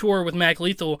the tour with Mac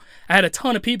Lethal, I had a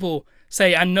ton of people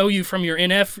say, I know you from your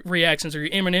NF reactions or your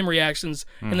Eminem reactions,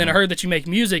 and then I heard that you make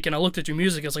music, and I looked at your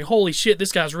music, I was like, holy shit,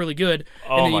 this guy's really good.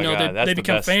 Oh, and then, my God. they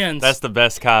become fans. That's the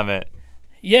best comment.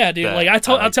 Yeah, dude. Like, I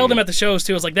tell them at the shows,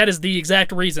 too. It's like, that is the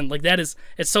exact reason. Like,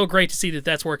 it's so great to see that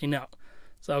that's working out.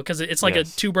 So, because it's like a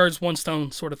two birds, one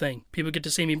stone sort of thing. People get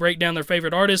to see me break down their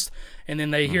favorite artist, and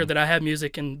then they hear that I have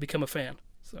music and become a fan.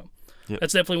 So,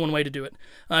 that's definitely one way to do it.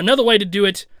 Another way to do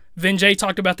it, Vin J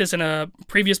talked about this in a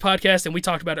previous podcast, and we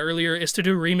talked about it earlier, is to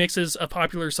do remixes of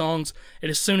popular songs.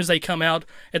 And as soon as they come out,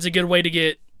 it's a good way to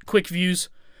get quick views.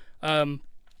 So,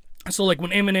 like,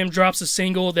 when Eminem drops a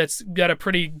single that's got a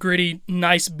pretty gritty,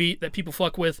 nice beat that people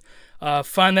fuck with,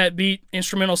 find that beat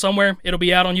instrumental somewhere. It'll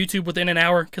be out on YouTube within an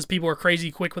hour because people are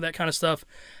crazy quick with that kind of stuff.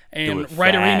 And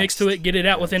write a remix to it, get it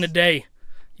out within a day.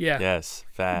 Yeah. Yes,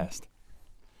 fast.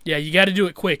 Yeah, you got to do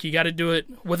it quick. You got to do it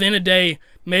within a day,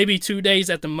 maybe 2 days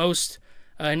at the most.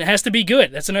 And it has to be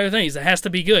good. That's another thing. Is it has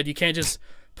to be good. You can't just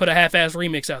put a half-ass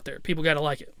remix out there. People got to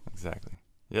like it. Exactly.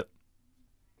 Yep.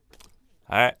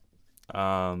 All right.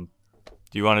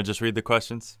 Do you want to just read the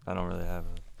questions? I don't really have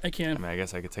I can. I mean, I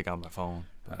guess I could take out my phone.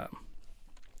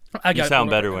 I got you sound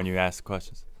better when you ask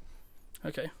questions.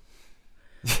 Okay.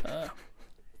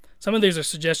 Some of these are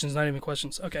suggestions, not even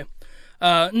questions. Okay.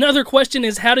 Another question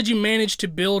is, how did you manage to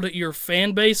build your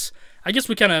fan base? I guess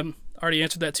we kind of already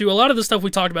answered that too. A lot of the stuff we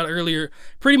talked about earlier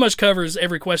pretty much covers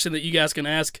every question that you guys can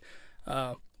ask.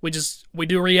 We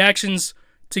do reactions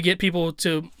to get people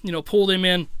to, pull them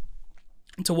in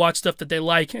to watch stuff that they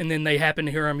like, and then they happen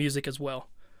to hear our music as well.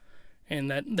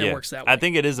 And that works that way. I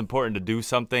think it is important to do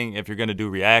something if you're going to do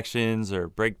reactions or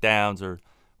breakdowns or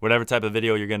whatever type of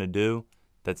video you're going to do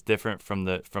that's different from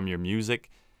your music.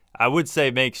 I would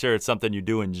say make sure it's something you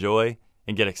do enjoy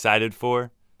and get excited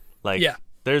for.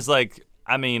 There's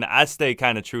I stay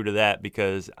kind of true to that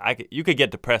because you could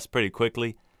get depressed pretty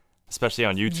quickly, especially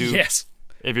on YouTube. Yes.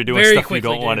 If you're doing stuff you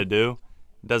don't want to do.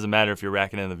 It doesn't matter if you're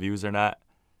racking in the views or not.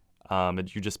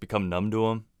 You just become numb to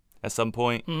them at some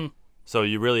point. Mm-hmm. So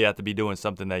you really have to be doing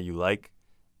something that you like.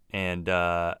 And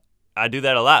I do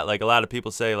that a lot. Like, a lot of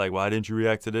people say, like, why didn't you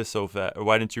react to this so fast? Or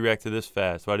why didn't you react to this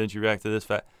fast? Why didn't you react to this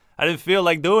fast? I didn't feel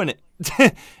like doing it.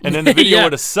 And then the video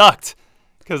would have sucked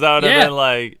because I would have been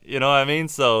like, you know what I mean?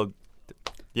 So,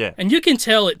 yeah. And you can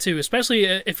tell it, too, especially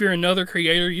if you're another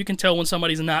creator. You can tell when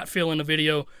somebody's not feeling a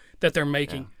video that they're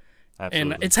making. Yeah,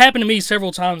 absolutely. And it's happened to me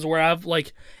several times where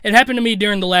it happened to me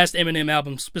during the last Eminem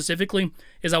album specifically,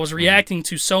 is I was reacting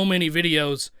to so many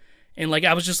videos, and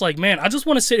I was just like, man, I just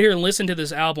want to sit here and listen to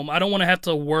this album. I don't want to have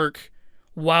to work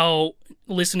while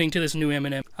listening to this new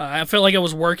Eminem. I felt like I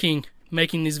was working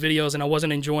making these videos, and I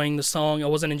wasn't enjoying the song. I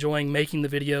wasn't enjoying making the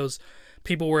videos.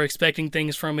 People were expecting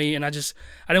things from me, and I didn't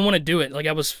want to do it.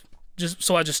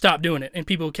 So I just stopped doing it. And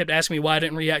people kept asking me why I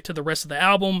didn't react to the rest of the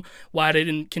album, why I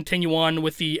didn't continue on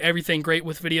with the Everything Great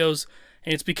with videos.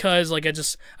 And it's because I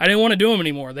didn't want to do them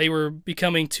anymore. They were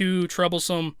becoming too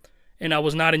troublesome, and I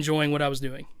was not enjoying what I was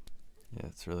doing. Yeah,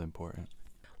 it's really important.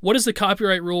 What is the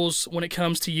copyright rules when it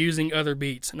comes to using other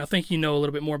beats? And I think you know a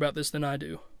little bit more about this than I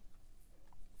do.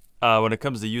 When it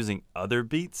comes to using other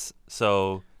beats,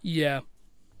 so yeah,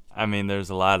 I mean, there's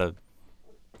a lot of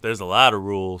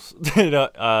rules.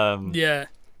 Yeah.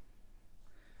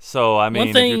 So I mean,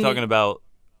 if you're talking about,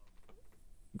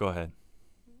 go ahead.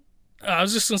 I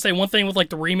was just gonna say one thing with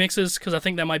the remixes, because I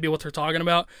think that might be what they're talking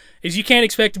about, is you can't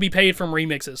expect to be paid from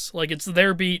remixes. It's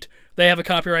their beat, they have a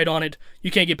copyright on it, you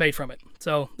can't get paid from it.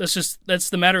 So that's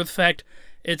the matter of the fact.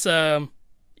 It's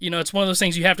it's one of those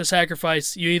things you have to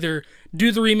sacrifice. You either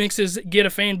do the remixes, get a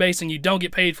fan base, and you don't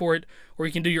get paid for it, or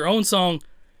you can do your own song,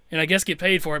 and I guess get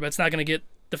paid for it, but it's not gonna get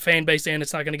the fan base and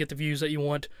it's not gonna get the views that you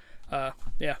want.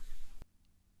 Yeah.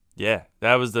 Yeah,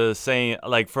 that was the same.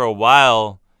 For a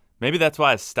while. Maybe that's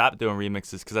why I stopped doing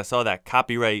remixes, because I saw that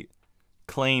copyright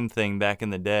claim thing back in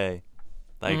the day.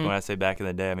 When I say back in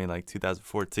the day, I mean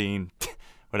 2014,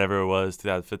 whatever it was,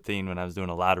 2015, when I was doing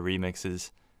a lot of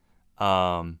remixes.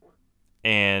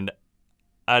 And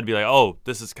I'd be like, oh,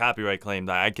 this is copyright claimed.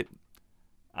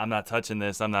 I'm not touching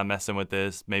this. I'm not messing with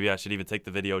this. Maybe I should even take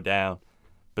the video down.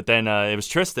 But then it was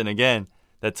Tristan again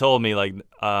that told me,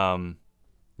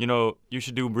 you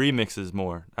should do remixes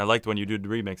more. I liked when you did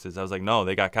remixes. I was like, no,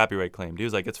 they got copyright claimed. He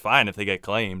was like, it's fine if they get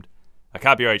claimed. A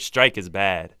copyright strike is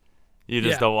bad. You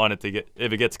just don't want it to get,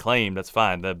 if it gets claimed, that's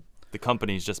fine. The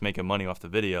company's just making money off the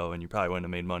video, and you probably wouldn't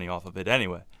have made money off of it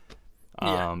anyway,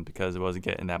 because it wasn't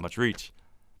getting that much reach.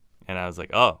 And I was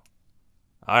like, oh,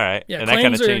 all right. Yeah, and that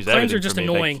kind of changed everything claims are just for me.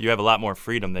 annoying. You have a lot more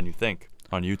freedom than you think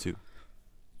on YouTube.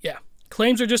 Yeah,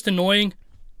 claims are just annoying.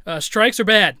 Strikes are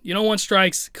bad. You don't want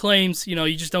strikes. Claims, you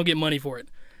just don't get money for it.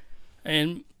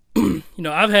 And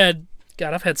I've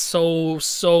had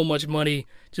so much money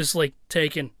just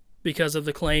taken because of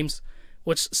the claims,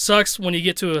 which sucks when you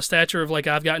get to a stature of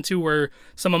I've gotten to, where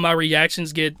some of my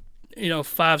reactions get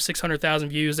 500,000-600,000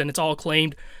 views and it's all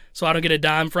claimed, so I don't get a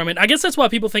dime from it. I guess that's why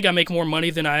people think I make more money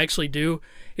than I actually do,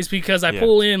 is because I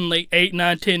pull in 8,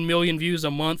 9, 10 million views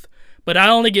a month. But I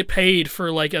only get paid for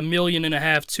 1.5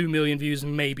 million, 2 million views,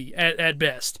 maybe, at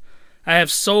best. I have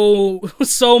so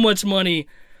much money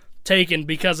taken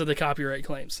because of the copyright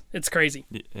claims. It's crazy.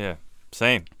 Yeah,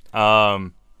 same.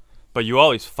 But you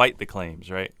always fight the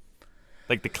claims, right?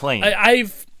 The claim. I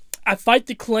fight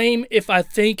the claim if I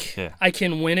think I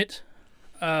can win it.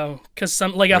 Because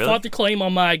I fought the claim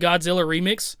on my Godzilla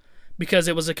remix because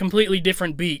it was a completely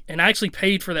different beat. And I actually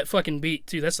paid for that fucking beat,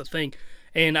 too. That's the thing.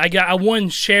 And I won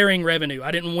sharing revenue.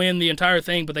 I didn't win the entire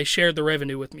thing, but they shared the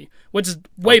revenue with me, which is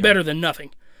way better than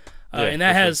nothing. And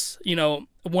that has, 1.4,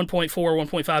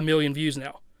 1.5 million views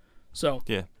now. So,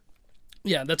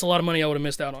 yeah, that's a lot of money I would have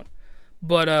missed out on.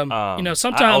 But,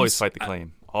 sometimes... I always fight the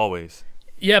claim. Always.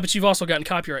 Yeah, but you've also gotten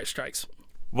copyright strikes.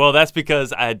 Well, that's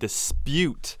because I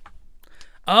dispute.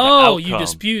 Oh, you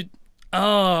dispute.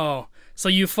 Oh, so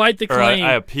you fight the claim.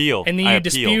 I appeal. And then you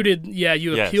disputed. Yeah,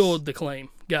 you appealed the claim.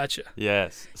 Gotcha.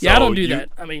 Yes. Yeah, I don't do that.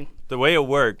 I mean, the way it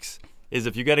works is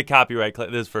if you get a copyright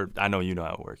claim. This is for, I know you know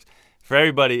how it works. For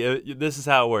everybody, this is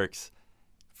how it works.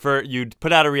 You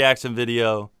put out a reaction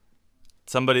video.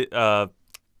 Somebody, the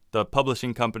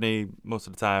publishing company, most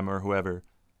of the time, or whoever,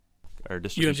 or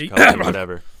distribution company,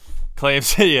 whatever,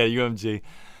 claims it. Yeah, UMG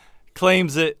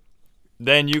claims it.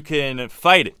 Then you can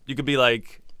fight it. You could be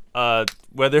like,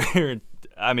 whether,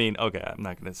 I mean, okay, I'm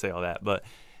not going to say all that, but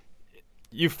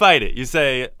you fight it. You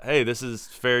say, hey, this is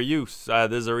fair use.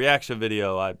 There's a reaction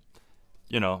video.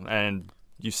 And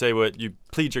you say you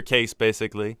plead your case,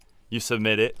 basically. You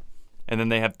submit it, and then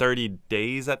they have 30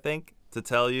 days, I think, to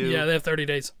tell you. Yeah, they have 30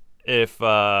 days. If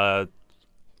they'll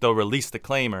release the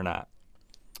claim or not.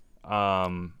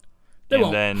 They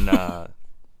won't. Then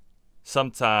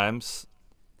sometimes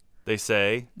they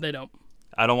say, they don't.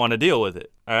 I don't want to deal with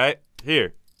it. All right,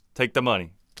 here, take the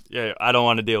money. Yeah, I don't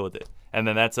want to deal with it. And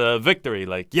then that's a victory.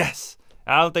 Like, yes,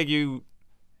 I don't think you.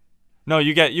 No,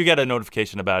 you get a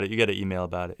notification about it. You get an email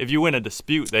about it. If you win a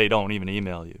dispute, they don't even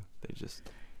email you.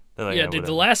 They're like, yeah, dude.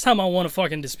 The last time I won a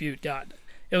fucking dispute,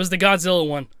 it was the Godzilla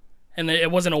one, and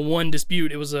it wasn't a one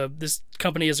dispute. It was this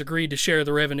company has agreed to share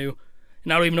the revenue,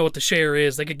 and I don't even know what the share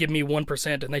is. They could give me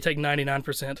 1%, and they take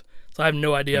 99%. So I have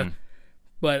no idea.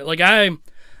 But like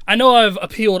I know I've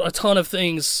appealed a ton of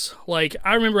things. Like,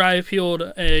 I remember I appealed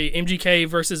a MGK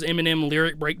versus Eminem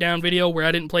lyric breakdown video where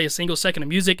I didn't play a single second of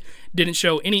music, didn't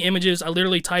show any images. I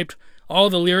literally typed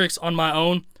all the lyrics on my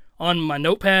own on my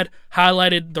notepad,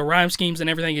 highlighted the rhyme schemes and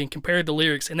everything, and compared the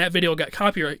lyrics. And that video got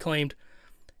copyright claimed.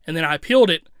 And then I appealed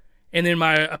it, and then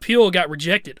my appeal got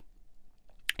rejected.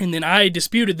 And then I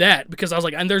disputed that because I was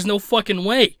like, and there's no fucking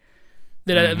way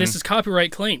that this is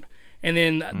copyright claimed. And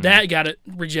then that got it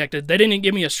rejected. They didn't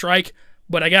give me a strike,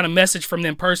 but I got a message from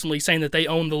them personally saying that they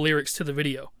own the lyrics to the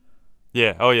video.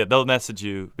 Yeah. Oh, yeah. They'll message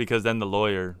you because then the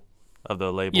lawyer of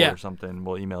the label or something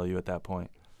will email you at that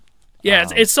point. Yeah,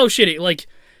 it's so shitty. Like,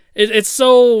 it's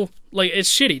so, like,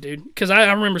 it's shitty, dude. Because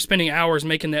I remember spending hours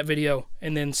making that video,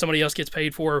 and then somebody else gets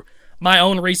paid for my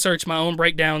own research, my own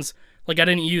breakdowns. Like, I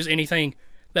didn't use anything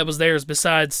that was theirs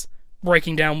besides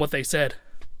breaking down what they said.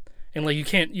 And, like,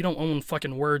 you don't own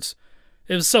fucking words.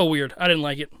 It was so weird. I didn't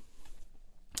like it.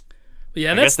 But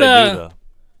yeah, that's they do, though.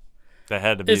 That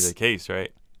had to be the case,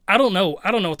 right? I don't know.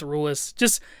 I don't know what the rule is.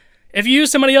 Just, if you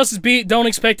use somebody else's beat, don't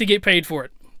expect to get paid for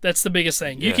it. That's the biggest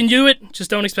thing. You can do it, just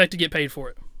don't expect to get paid for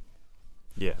it.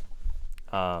 Yeah.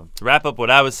 To wrap up what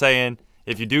I was saying,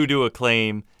 if you do a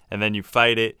claim, and then you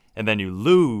fight it, and then you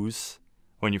lose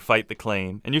when you fight the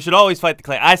claim, and you should always fight the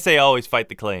claim. I say always fight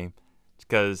the claim,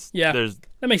 because there's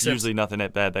usually nothing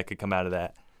that bad that could come out of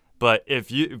that. But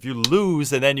if you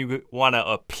lose and then you want to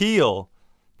appeal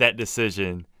that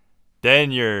decision,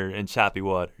 then you're in choppy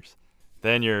waters.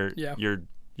 Then you're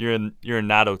in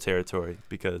Nato territory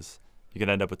because you can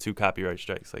end up with 2 copyright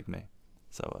strikes like me.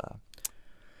 So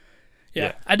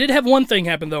yeah, I did have one thing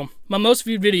happen though. My most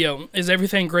viewed video is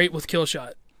Everything Great with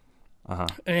Killshot.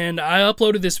 And I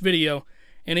uploaded this video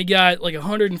and it got like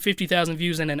 150,000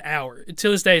 views in an hour. To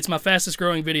this day, it's my fastest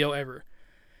growing video ever.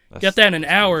 Got that in an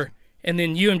hour. And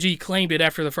then UMG claimed it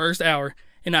after the first hour,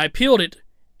 and I appealed it,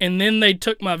 and then they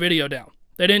took my video down.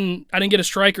 I didn't get a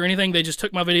strike or anything. They just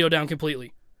took my video down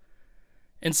completely.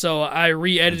 And so I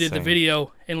re-edited the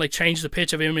video and like changed the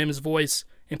pitch of Eminem's voice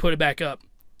and put it back up,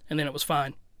 and then it was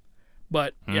fine.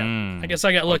 But yeah, I guess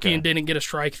I got lucky and didn't get a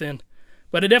strike then.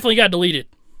 But it definitely got deleted.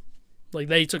 Like,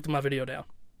 they took my video down.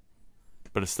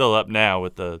 But it's still up now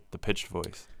with the pitched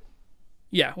voice.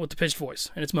 Yeah, with the pitched voice,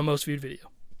 and it's my most viewed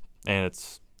video. And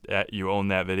it's you own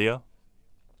that video?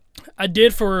 I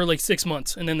did for like 6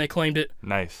 months, and then they claimed it.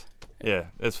 Nice. Yeah,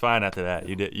 it's fine after that.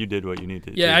 You did what you needed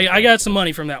to do. Yeah, I got some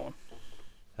money from that one.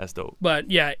 That's dope.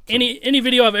 But yeah, any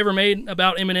video I've ever made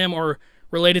about Eminem or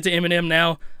related to Eminem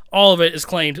now, all of it is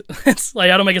claimed. It's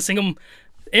like I don't make a single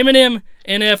Eminem,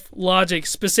 NF, Logic,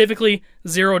 specifically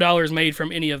 $0 made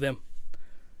from any of them.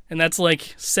 And that's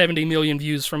like 70 million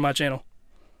views from my channel.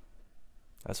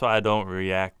 That's why I don't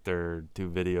react or do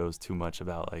videos too much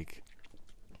about like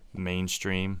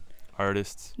mainstream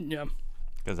artists. Yeah.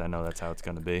 Because I know that's how it's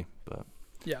going to be. But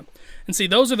yeah. And see,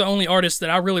 those are the only artists that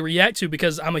I really react to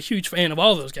because I'm a huge fan of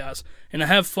all those guys. And I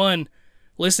have fun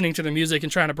listening to their music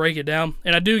and trying to break it down.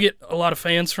 And I do get a lot of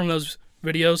fans from those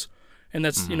videos. And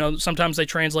that's, you know, sometimes they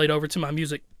translate over to my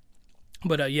music.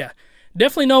 But yeah,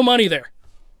 definitely no money there.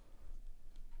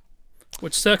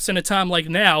 Which sucks in a time like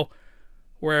now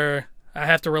where I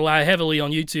have to rely heavily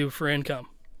on YouTube for income.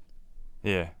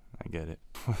 Yeah, I get it.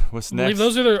 What's I believe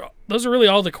next? those are really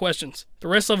all the questions. The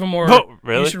rest of them are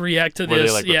really? you should react to Were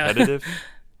this. they like yeah. repetitive?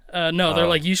 No, they're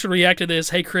like you should react to this.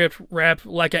 Hey Crypt, rap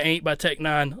like I ain't by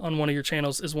Tech9 on one of your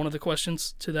channels is one of the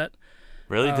questions to that.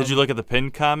 Really? Did you look at the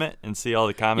pinned comment and see all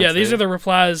the comments? Yeah, these there? are the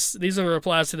replies. These are the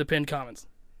replies to the pinned comments,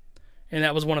 and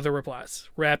that was one of the replies.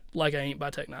 Rap like I ain't by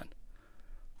Tech9,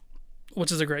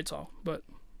 which is a great song. But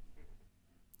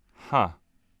huh.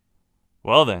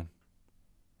 Well then,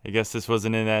 I guess this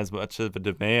wasn't in as much of a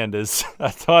demand as I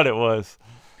thought it was.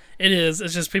 it is.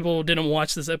 It's just people didn't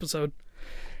watch this episode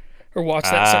or watch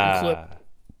that certain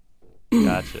clip.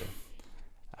 Gotcha.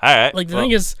 All right. Like the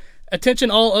thing is, attention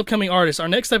all upcoming artists. Our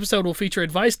next episode will feature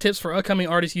advice tips for upcoming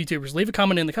artist YouTubers. Leave a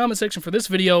comment in the comment section for this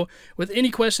video with any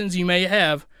questions you may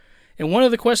have. And one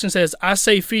of the questions says, I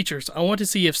say features. I want to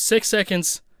see if 6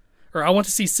 seconds, or I want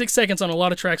to see 6 seconds on a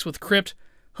lot of tracks with Crypt,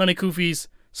 Honey Koofies,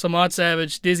 Samad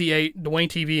Savage, Dizzy 8, Dwayne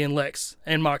TV, and Lex,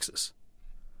 and Moxes.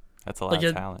 That's a lot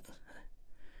of talent.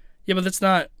 Yeah, but that's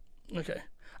not... Okay.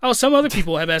 Oh, some other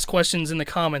people have asked questions in the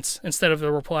comments instead of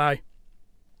the reply.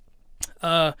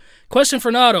 Question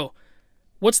for Nato.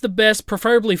 What's the best,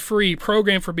 preferably free,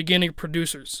 program for beginning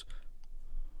producers?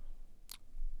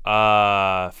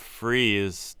 Free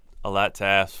is a lot to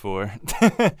ask for.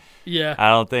 Yeah. I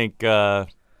don't think...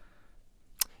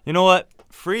 you know what?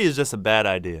 Free is just a bad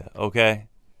idea, okay?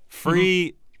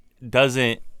 Free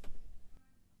doesn't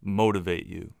motivate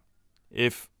you.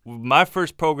 If my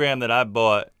first program that I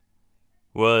bought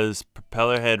was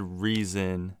Propellerhead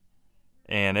Reason,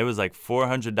 and it was like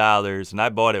 $400, and I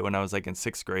bought it when I was like in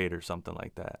 6th grade or something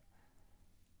like that.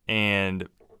 And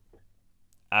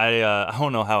I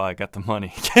don't know how I got the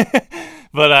money,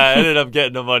 but I ended up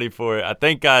getting the money for it. I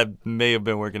think I may have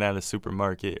been working at a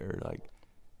supermarket or like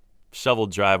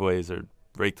shoveled driveways or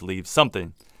raked leaves,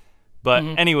 something. But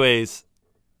anyways,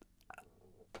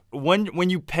 when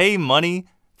you pay money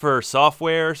for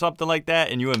software or something like that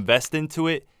and you invest into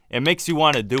it, it makes you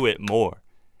want to do it more.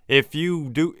 If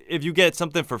you get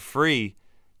something for free,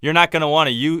 you're not going to want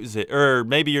to use it, or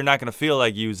maybe you're not going to feel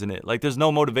like using it. Like there's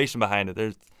no motivation behind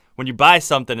it. When you buy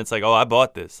something, it's like, oh, I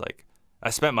bought this. Like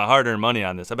I spent my hard-earned money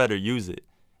on this. I better use it,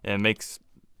 and make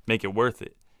it worth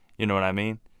it. You know what I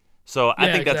mean? So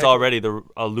I think that's already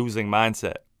a losing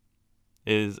mindset.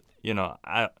 Is, you know,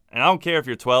 I don't care if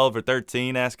you're 12 or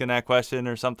 13 asking that question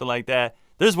or something like that.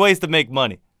 There's ways to make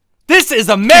money. This is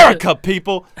America,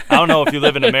 people. I don't know if you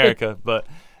live in America, but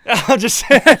I'm just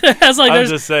saying. I'm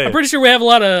just saying. I'm pretty sure we have a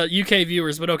lot of UK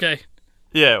viewers, but okay.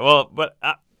 Yeah, well, but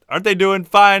aren't they doing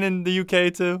fine in the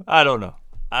UK too? I don't know.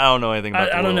 I don't know anything about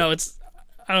the I don't know.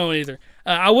 I don't know either.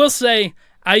 I will say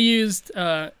I used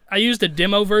a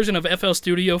demo version of FL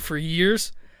Studio for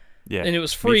years. Yeah, and it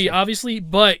was free, obviously,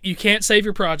 but you can't save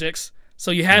your projects,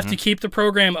 so you have to keep the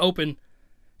program open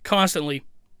constantly.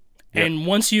 Yep. And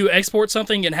once you export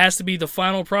something, it has to be the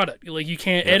final product. Like you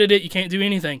can't edit it, you can't do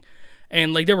anything.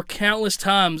 And like there were countless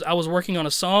times I was working on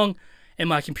a song, and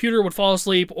my computer would fall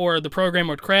asleep or the program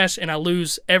would crash, and I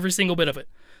lose every single bit of it.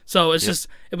 So it's just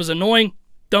it was annoying.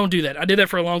 Don't do that. I did that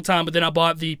for a long time, but then I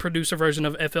bought the producer version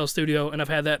of FL Studio, and I've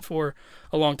had that for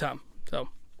a long time. So.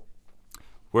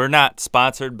 We're not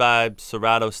sponsored by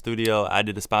Serato Studio. I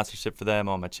did a sponsorship for them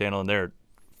on my channel, and they're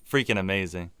freaking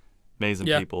amazing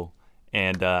people.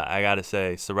 And I got to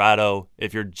say, Serato,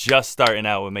 if you're just starting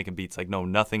out with making beats, like no,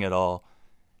 nothing at all,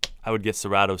 I would get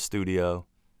Serato Studio.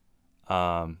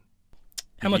 How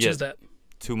much is that?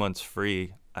 2 months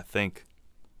free, I think,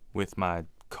 with my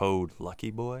code Lucky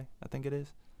Boy, I think it is.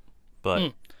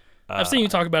 But I've seen you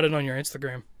talk about it on your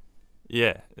Instagram.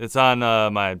 Yeah, it's on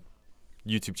my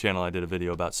YouTube channel. I did a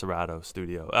video about Serato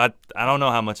Studio. I don't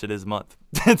know how much it is a month,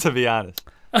 to be honest.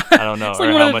 I don't know. It's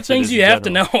like one of the things you have to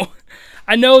know.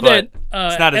 I know that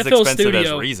it's not as FL expensive Studio,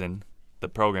 as Reason, the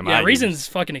program Yeah, I Reason's use.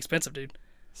 fucking expensive, dude.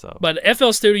 So, but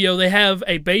FL Studio, they have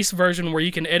a base version where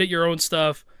you can edit your own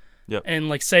stuff and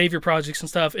like save your projects and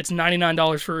stuff. It's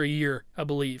 $99 for a year, I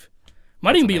believe.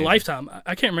 Might even be lifetime.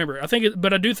 I can't remember.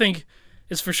 But I do think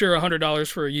it's for sure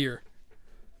 $100 for a year.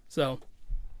 So,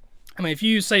 I mean, if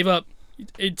you save up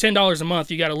 $10 a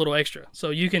month, you got a little extra. So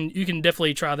you can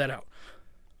definitely try that out.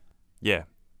 Yeah,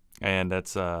 and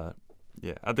that's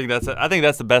I think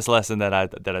that's the best lesson that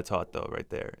I taught though right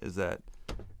there is that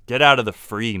get out of the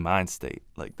free mind state.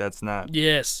 Like that's not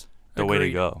the way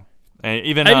to go. And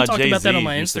even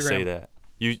Jay-Z used to say that.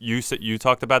 You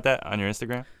talked about that on your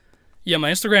Instagram? Yeah,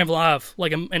 my Instagram live,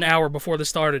 like an hour before this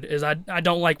started, is I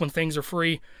don't like when things are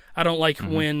free. I don't like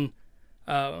when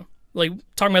like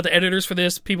talking about the editors for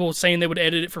this, people saying they would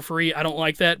edit it for free. I don't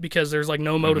like that because there's like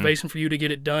no motivation for you to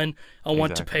get it done. I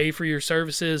want to pay for your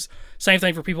services. Same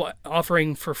thing for people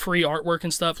offering for free artwork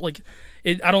and stuff. Like,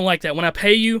 I don't like that. When I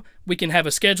pay you, we can have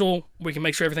a schedule. We can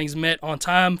make sure everything's met on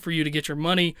time for you to get your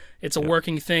money. It's a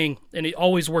working thing, and it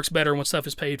always works better when stuff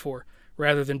is paid for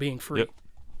rather than being free.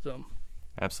 So.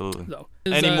 Absolutely. So,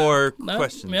 any more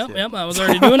questions? Yep, I was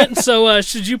already doing it. So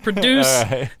should you produce,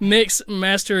 mix,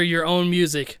 master your own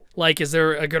music? Like, is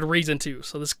there a good reason to?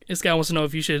 So this guy wants to know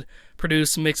if you should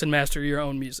produce, mix, and master your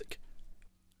own music.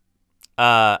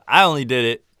 I only did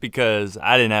it because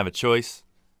I didn't have a choice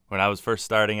when I was first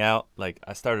starting out. Like,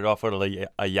 I started off with a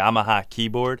Yamaha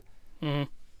keyboard, and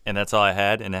that's all I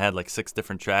had. And it had like 6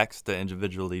 different tracks to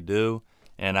individually do.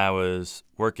 And I was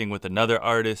working with another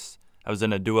artist. I was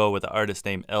in a duo with an artist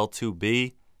named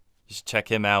L2B. Just check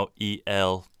him out.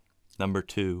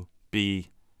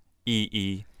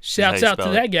 EL2BEE. Shouts out to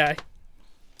that guy.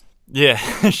 Yeah,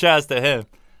 shouts to him.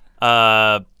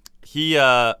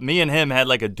 Me and him had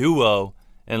like a duo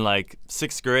in like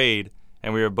 6th grade,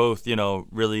 and we were both, you know,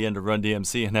 really into Run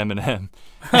DMC and Eminem.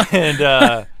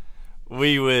 And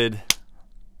we would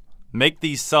make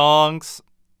these songs,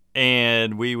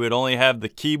 and we would only have the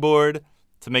keyboard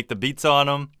to make the beats on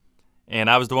them. And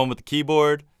I was the one with the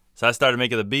keyboard, so I started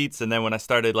making the beats. And then when I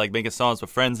started like making songs with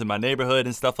friends in my neighborhood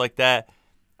and stuff like that,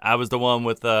 I was the one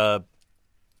with the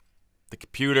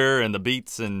computer and the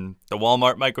beats and the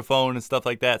Walmart microphone and stuff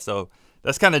like that. So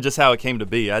that's kind of just how it came to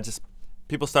be.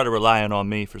 People started relying on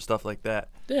me for stuff like that.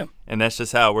 Damn. And that's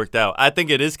just how it worked out. I think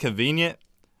it is convenient,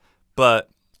 but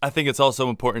I think it's also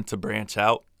important to branch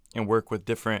out and work with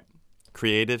different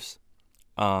creatives.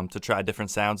 To try different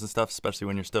sounds and stuff, especially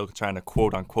when you're still trying to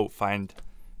quote unquote find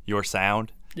your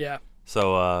sound. Yeah.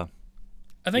 So I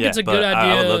think it's a good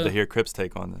idea. I would love to hear Crypt's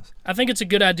take on this. I think it's a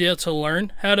good idea to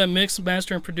learn how to mix,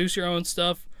 master, and produce your own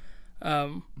stuff.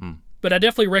 But I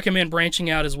definitely recommend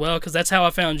branching out as well, because that's how I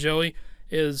found Joey.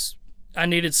 Is I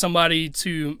needed somebody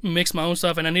to mix my own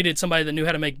stuff, and I needed somebody that knew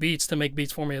how to make beats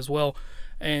for me as well.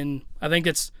 And I think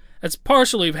that's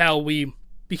partially how we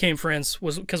became friends,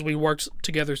 was because we worked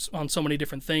together on so many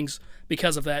different things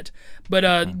because of that. But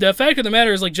the fact of the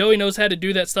matter is, like, Joey knows how to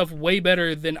do that stuff way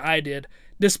better than I did,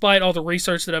 despite all the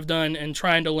research that I've done and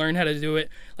trying to learn how to do it.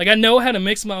 Like, I know how to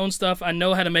mix my own stuff. I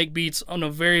know how to make beats on a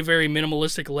very, very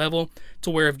minimalistic level,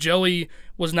 to where if Joey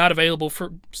was not available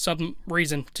for some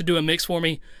reason to do a mix for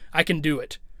me, I can do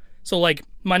it. So, like,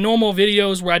 my normal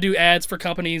videos where I do ads for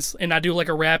companies and I do, like,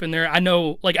 a rap in there, I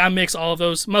know, like, I mix all of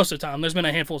those most of the time. There's been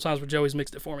a handful of times where Joey's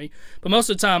mixed it for me. But most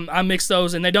of the time, I mix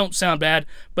those, and they don't sound bad,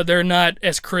 but they're not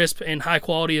as crisp and high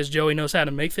quality as Joey knows how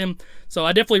to make them. So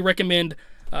I definitely recommend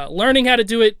learning how to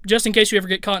do it, just in case you ever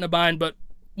get caught in a bind, but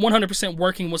 100%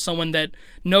 working with someone that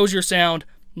knows your sound,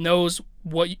 knows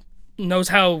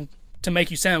how to make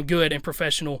you sound good and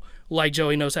professional, like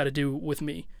Joey knows how to do with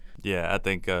me. Yeah, I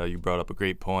think you brought up a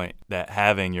great point, that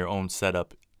having your own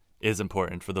setup is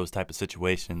important for those type of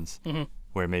situations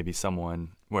where maybe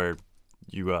where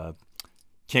you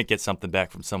can't get something back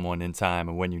from someone in time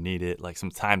and when you need it, like some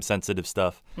time-sensitive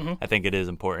stuff. I think it is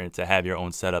important to have your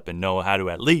own setup and know how to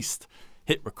at least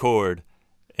hit record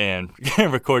and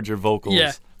record your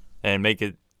vocals and make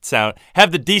it sound,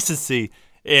 have the decency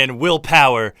and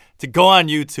willpower to go on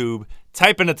YouTube,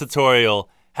 type in a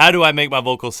tutorial, how do I make my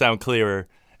vocals sound clearer,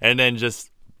 and then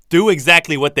just do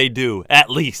exactly what they do,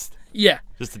 at least. Yeah.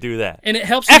 Just to do that. And it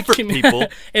helps people.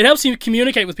 It helps you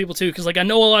communicate with people, too, because, like, I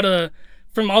know a lot of,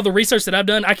 from all the research that I've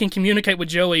done, I can communicate with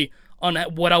Joey on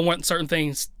what I want certain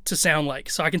things to sound like.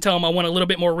 So I can tell him I want a little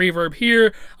bit more reverb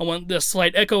here, I want the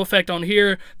slight echo effect on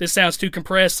here, this sounds too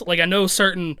compressed. Like, I know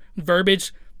certain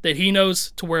verbiage that he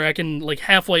knows, to where I can, like,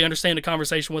 halfway understand a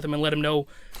conversation with him and let him know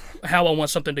how I want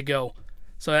something to go.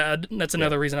 So that's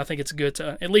another reason I think it's good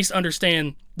to at least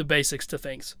understand the basics to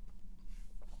things.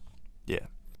 Yeah.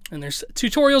 And there's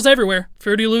tutorials everywhere.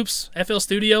 Fruity Loops, FL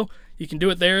Studio, you can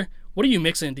do it there. What do you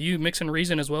mix in? Do you mix in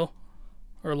Reason as well?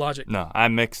 Or Logic? No, I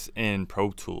mix in Pro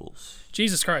Tools.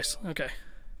 Jesus Christ. Okay.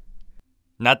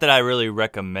 Not that I really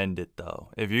recommend it, though.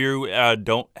 If you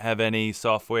don't have any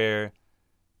software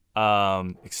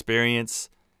experience,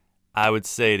 I would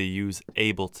say to use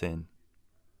Ableton,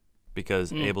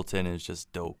 because Ableton is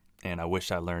just dope, and I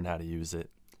wish I learned how to use it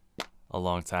a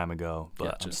long time ago,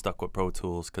 but I'm stuck with Pro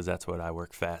Tools because that's what I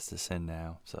work fastest in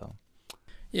now. So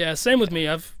yeah, same with me.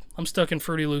 I'm stuck in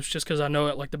Fruity Loops just because I know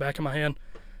it like the back of my hand,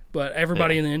 but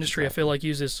everybody in the industry I feel like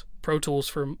uses Pro Tools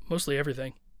for mostly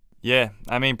everything. Yeah,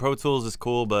 I mean, Pro Tools is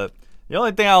cool, but the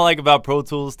only thing I like about Pro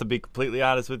Tools, to be completely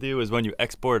honest with you, is when you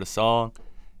export a song,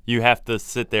 you have to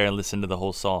sit there and listen to the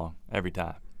whole song every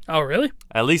time. Oh, really?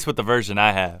 At least with the version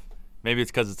I have. Maybe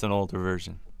it's because it's an older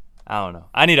version. I don't know.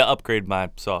 I need to upgrade my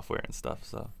software and stuff.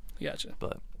 So. Gotcha.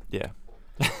 But yeah.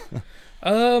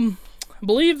 I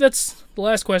believe that's the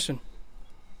last question.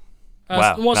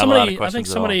 Wow. Well, not a lot of I think questions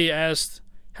at somebody asked,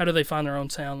 how do they find their own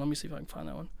sound? Let me see if I can find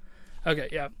that one. Okay,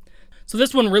 yeah. So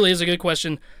this one really is a good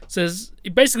question. It says, he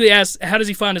basically asks, how does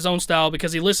he find his own style?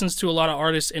 Because he listens to a lot of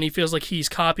artists and he feels like he's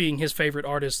copying his favorite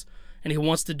artists and he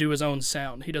wants to do his own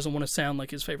sound. He doesn't want to sound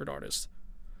like his favorite artist.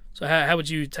 So how would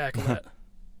you tackle that?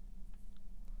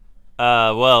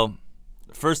 Well,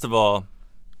 first of all,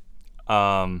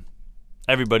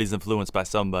 everybody's influenced by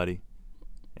somebody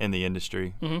in the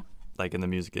industry, like in the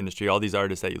music industry. All these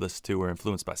artists that you listen to were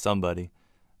influenced by somebody.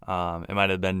 It might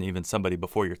have been even somebody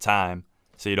before your time,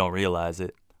 so you don't realize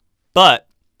it. But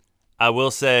I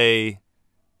will say,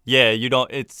 yeah, you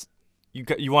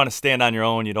want to stand on your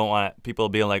own. You don't want people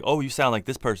being like, oh, you sound like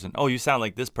this person. Oh, you sound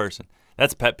like this person.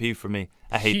 That's a pet peeve for me.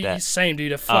 I hate that. Same,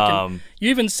 dude. You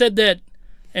even said that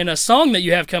in a song that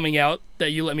you have coming out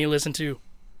that you let me listen to.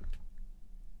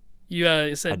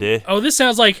 You said, I did? Oh, this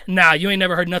sounds like, nah, you ain't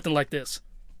never heard nothing like this.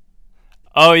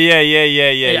 Oh, yeah.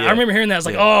 I remember hearing that. I was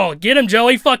like, oh, get him,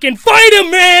 Joey. Fucking fight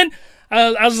him, man.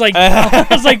 I was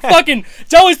like, fucking,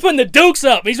 Joey's putting the dukes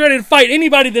up. He's ready to fight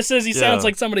anybody that says he sounds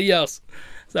like somebody else.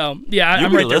 So, yeah,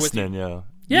 I'm right there with you. Yo.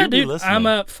 Yeah, dude, I'm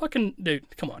a fucking,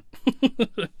 dude, come on.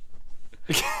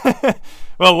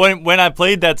 Well, when I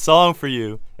played that song for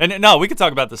you, and no, we could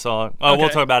talk about the song. Okay. We'll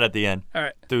talk about it at the end. All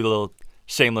right. Do a little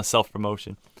shameless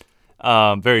self-promotion.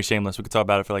 Very shameless. We could talk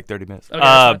about it for like 30 minutes.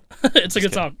 Okay, it's a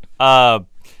good song. But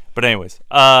anyways,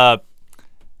 how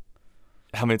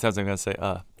many times am I going to say,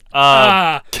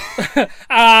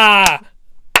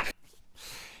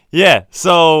 Yeah,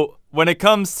 so when it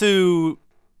comes to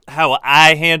how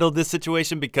I handled this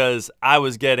situation, because I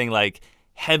was getting like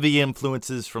heavy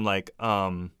influences from like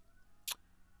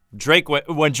Drake.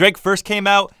 When Drake first came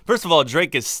out, first of all,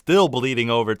 Drake is still bleeding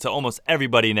over to almost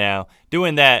everybody now,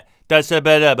 doing that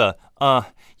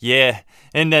yeah,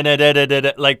 and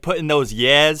then like putting those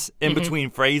yeahs in between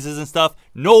phrases and stuff.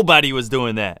 Nobody was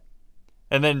doing that,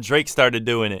 and then Drake started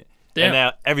doing it. Damn. And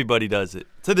now everybody does it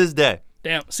to this day.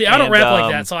 Damn. See, I don't rap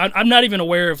like that, so I'm not even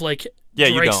aware of like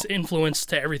Drake's influence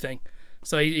to everything.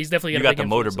 So he's definitely got the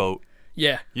motorboat.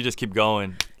 Yeah. You just keep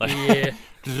going. Like, yeah.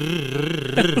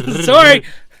 Sorry.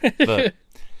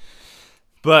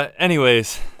 but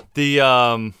anyways,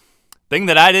 the thing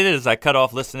that I did is I cut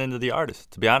off listening to the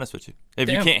artist, to be honest with you. If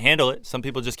you can't handle it, some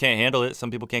people just can't handle it. Some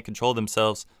people can't control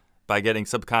themselves by getting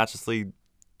subconsciously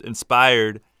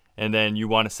inspired, and then you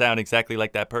want to sound exactly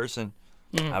like that person.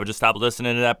 I would just stop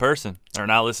listening to that person or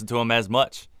not listen to him as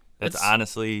much. That's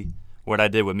honestly what I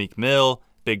did with Meek Mill,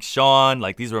 Big Sean.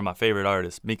 Like, these were my favorite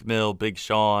artists. Meek Mill, Big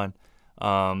Sean.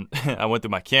 I went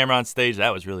through my Cameron stage.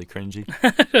 That was really cringy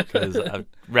because I'm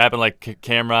rapping like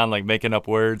Cameron, like making up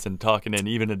words and talking in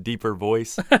even a deeper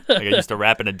voice. Like, I used to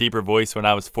rap in a deeper voice when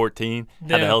I was 14.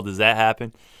 How the hell does that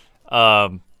happen?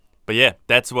 But yeah,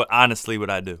 that's honestly what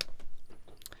I do.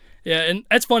 Yeah, and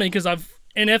that's funny because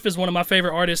NF is one of my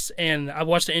favorite artists, and I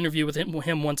watched an interview with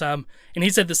him one time, and he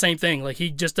said the same thing. Like,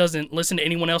 he just doesn't listen to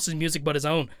anyone else's music but his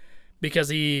own, because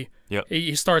he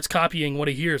starts copying what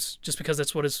he hears just because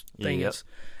that's what his thing is.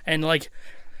 And like,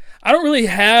 I don't really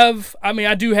have, I mean,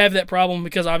 I do have that problem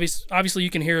because obviously you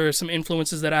can hear some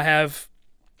influences that I have,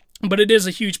 but it is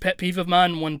a huge pet peeve of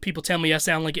mine when people tell me I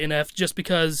sound like NF just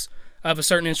because of a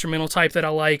certain instrumental type that I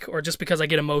like, or just because I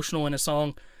get emotional in a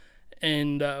song.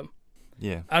 And I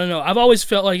don't know. I've always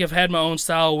felt like I've had my own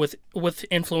style with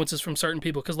influences from certain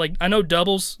people. Because, like, I know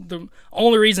doubles. The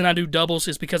only reason I do doubles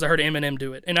is because I heard Eminem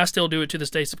do it. And I still do it to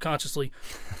this day subconsciously.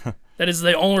 That is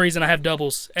the only reason I have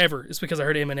doubles ever, is because I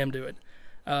heard Eminem do it.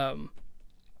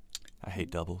 I hate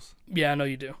doubles. Yeah, I know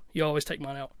you do. You always take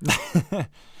mine out.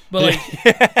 But, like,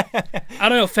 I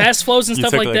don't know, fast flows and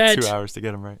stuff like that. 2 hours to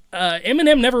get them right.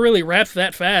 Eminem never really rapped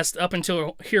that fast up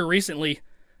until here recently,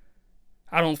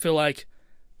 I don't feel like.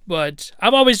 But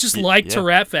I've always just liked to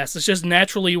rap fast. It's just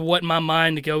naturally what my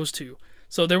mind goes to.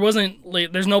 So there's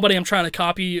nobody I'm trying to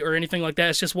copy or anything like that.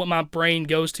 It's just what my brain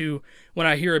goes to when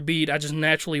I hear a beat. I just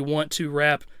naturally want to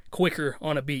rap quicker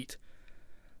on a beat.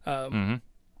 I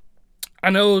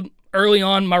know early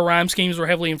on my rhyme schemes were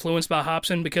heavily influenced by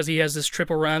Hobson because he has this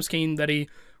triple rhyme scheme that he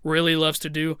really loves to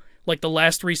do. Like, the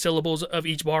last 3 syllables of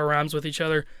each bar rhymes with each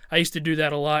other. I used to do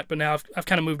that a lot, but now I've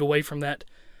kind of moved away from that.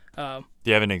 Do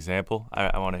you have an example?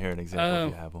 I want to hear an example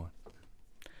if you have one.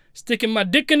 Sticking my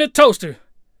dick in a toaster.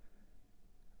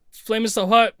 Flaming so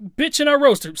hot, bitch in a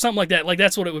roaster. Something like that. Like,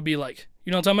 that's what it would be like.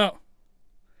 You know what I'm talking about?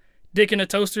 Dick in a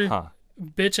toaster,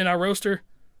 bitch in a roaster.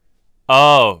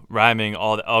 Oh, rhyming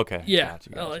all the okay. Yeah,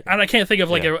 Gotcha. and I can't think of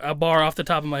like a bar off the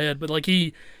top of my head, but like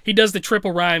he does the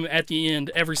triple rhyme at the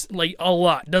end like a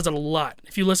lot. Does it a lot.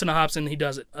 If you listen to Hobson, he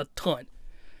does it a ton.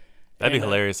 That'd be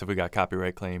hilarious if we got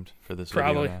copyright claimed for this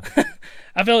probably. video now.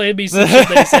 I feel like it'd be some shit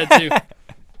that he said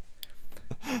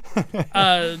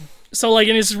too. So like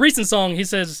in his recent song, he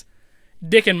says,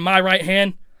 "Dick in my right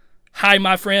hand, hi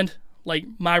my friend." Like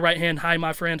my right hand, hi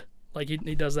my friend. Like he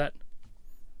does that.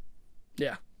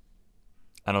 Yeah.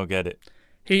 I don't get it.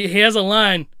 He has a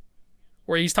line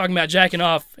where he's talking about jacking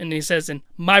off, and he says, "In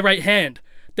my right hand,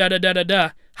 da da da da da,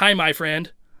 hi my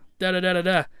friend, da da da da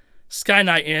da, sky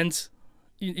night ends."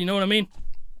 You know what I mean?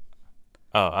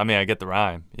 Oh, I mean I get the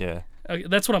rhyme. Yeah.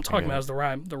 That's what I'm talking about. Is the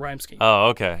rhyme scheme. Oh,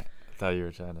 okay. I thought you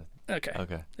were trying to. Okay.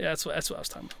 Okay. Yeah, that's what I was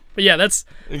talking about. But yeah, that's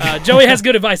Joey has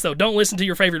good advice though. Don't listen to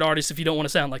your favorite artists if you don't want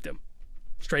to sound like them.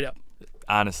 Straight up.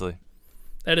 Honestly.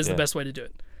 That is the best way to do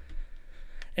it.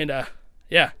 And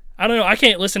yeah, I don't know. I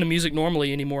can't listen to music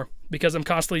normally anymore because I'm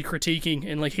constantly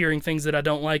critiquing and like hearing things that I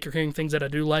don't like or hearing things that I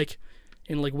do like,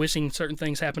 and like wishing certain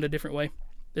things happened a different way.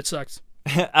 It sucks.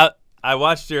 I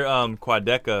watched your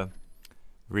Quadeca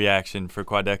reaction for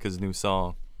Quadeca's new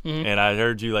song, and I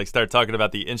heard you like start talking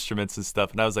about the instruments and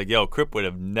stuff, and I was like, "Yo, Crypt would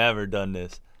have never done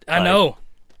this." I know.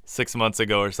 6 months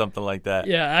ago or something like that.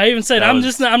 Yeah, I even said I'm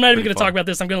not even going to talk about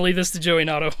this. I'm going to leave this to Joey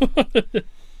Nato.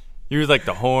 You was like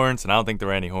the horns, and I don't think there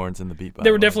were any horns in the beat.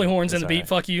 There were definitely horns in the beat. Right.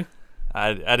 Fuck you.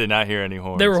 I did not hear any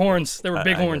horns. There were horns. There were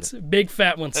big horns. Big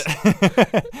fat ones.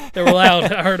 They were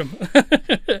loud. I heard them.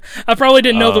 I probably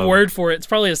didn't know the word for it. It's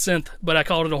probably a synth, but I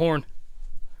called it a horn.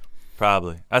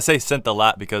 Probably. I say synth a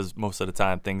lot because most of the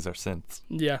time things are synths.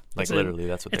 Yeah. Like literally,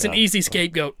 that's what it's an easy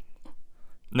scapegoat.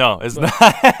 No, it's not.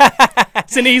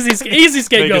 It's an easy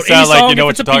scapegoat. Make it sound like you know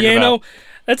what you're talking about.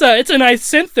 It's a nice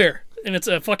synth there, and it's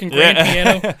a fucking grand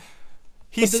piano.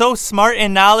 He's so smart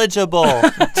and knowledgeable.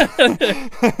 That's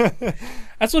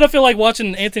what I feel like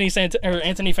watching Anthony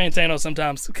Fantano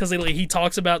sometimes, because he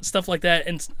talks about stuff like that,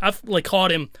 and I've like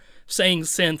caught him saying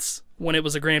synths when it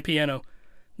was a grand piano.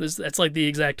 That's like the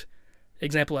exact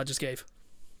example I just gave.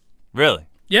 Really?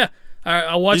 Yeah.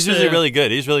 I watched. He's usually really good.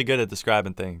 He's really good at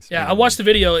describing things. Yeah, I watched the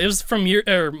video. It was from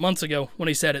months ago when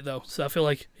he said it though, so I feel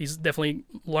like he's definitely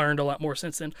learned a lot more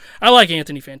since then. I like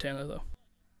Anthony Fantano though.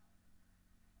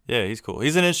 Yeah, he's cool.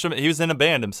 He's an instrument. He was in a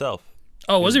band himself.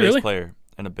 Oh, was he really? Bass player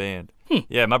in a band.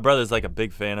 Yeah, my brother's like a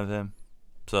big fan of him,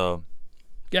 so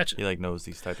gotcha. He like knows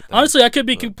these type of things. Honestly, I could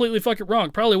be completely fucking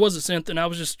wrong. Probably was a synth, and I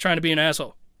was just trying to be an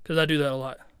asshole because I do that a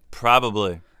lot.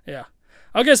 Probably. Yeah.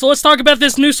 Okay, so let's talk about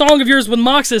this new song of yours with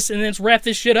Moxus, and then let's wrap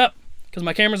this shit up because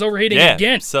my camera's overheating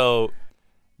again. So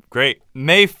great.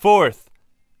 May 4th,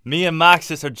 me and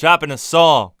Moxus are dropping a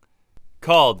song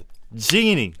called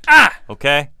Genie.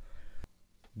 Okay.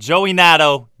 Joey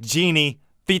Nato, Genie,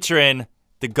 featuring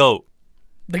the GOAT.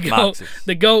 The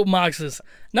GOAT Moxus.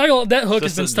 Not gonna, that hook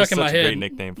has been stuck in my head. Great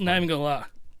nickname. Not even gonna lie.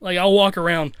 Like I'll walk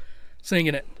around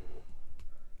singing it.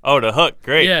 Oh, the hook,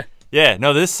 great. Yeah. Yeah.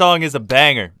 No, this song is a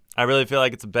banger. I really feel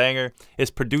like it's a banger.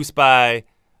 It's produced by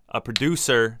a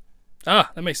producer. Ah,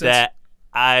 that makes sense. That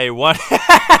I want.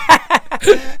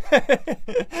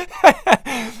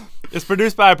 It's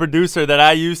produced by a producer that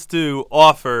I used to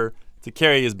offer to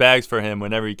carry his bags for him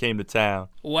whenever he came to town.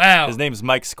 Wow. His name is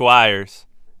Mike Squires.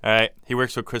 All right. He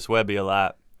works with Chris Webby a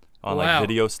lot on like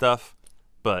video stuff.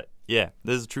 But yeah,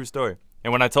 this is a true story.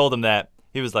 And when I told him that,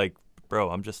 he was like, "Bro,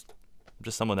 I'm just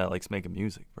someone that likes making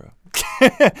music, bro."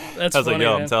 That's I was funny, like,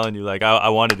 "Yo, man. I'm telling you, like, I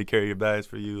wanted to carry your bags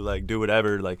for you, like, do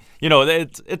whatever, like, you know,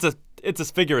 it's a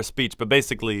figure of speech, but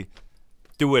basically,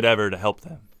 do whatever to help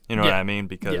them. You know what I mean?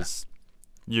 Because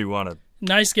you want to.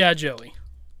 Nice guy, Joey.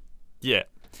 Yeah.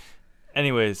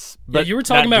 Anyways, but you were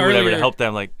talking about do whatever earlier to help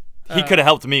them. Like, he could have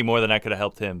helped me more than I could have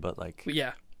helped him, but like.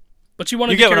 Yeah, but you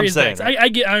wanted to get what carry I'm his saying, bags.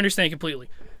 right? I understand completely.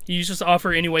 You just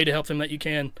offer any way to help them that you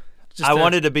can. I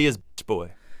wanted to be his bitch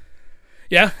boy.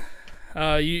 Yeah.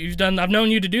 I've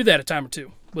known you to do that a time or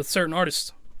two with certain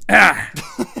artists.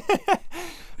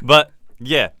 But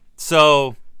yeah,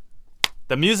 so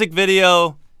the music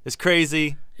video is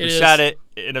crazy. We shot it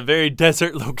in a very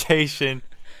desert location.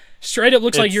 Straight up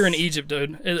looks like you're in Egypt,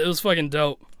 dude. It was fucking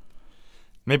dope.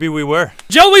 Maybe we were.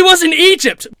 Joey was in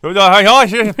Egypt. Or whatever. I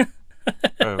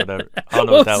don't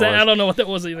know what that was. I don't know what that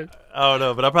was either. I don't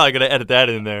know, but I'm probably gonna edit that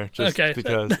in there just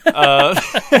because.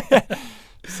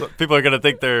 So people are gonna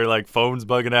think their like phones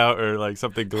bugging out or like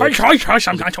something. But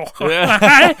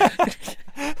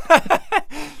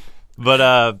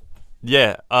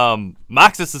yeah,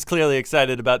 Moxus is clearly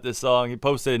excited about this song. He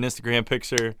posted an Instagram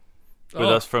picture with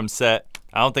us from set.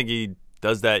 I don't think he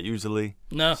does that usually.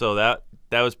 No. So that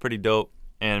was pretty dope,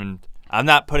 and I'm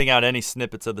not putting out any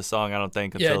snippets of the song, I don't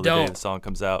think, until the day the song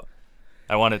comes out.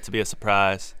 I want it to be a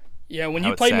surprise. Yeah, when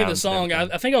you played me the song,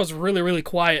 I think I was really, really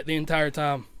quiet the entire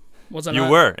time. Was I not?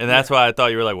 You were, and that's why I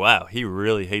thought you were like, wow, he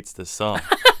really hates this song.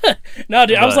 No,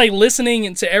 dude, I was like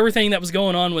listening to everything that was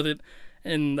going on with it,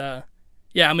 and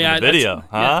yeah, I mean, the video,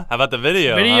 huh? Yeah. How about the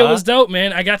video? The video was dope,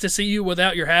 man. I got to see you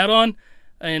without your hat on,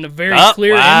 and a very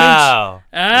clear image.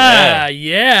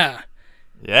 Yeah.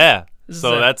 Yeah.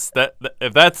 So that's that.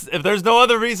 If there's no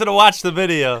other reason to watch the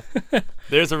video,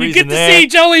 there's a reason. You get to see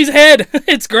Joey's head.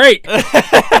 It's great.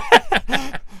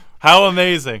 How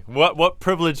amazing! What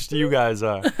privileged you guys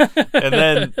are. And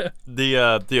then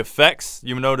the effects.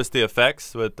 You noticed the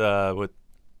effects with the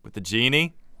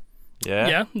genie. Yeah.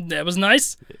 Yeah, that was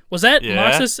nice. Was that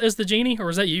Moxis as the genie, or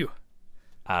was that you?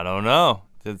 I don't know.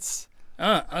 It's.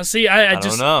 See, I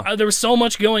just don't know. There was so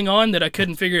much going on that I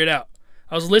couldn't figure it out.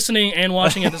 I was listening and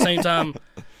watching at the same time,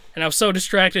 and I was so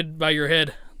distracted by your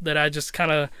head that I just kind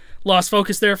of lost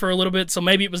focus there for a little bit. So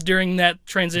maybe it was during that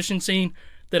transition scene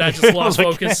that I just lost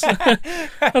focus.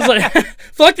 I was like,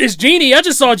 fuck this genie. I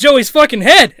just saw Joey's fucking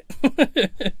head.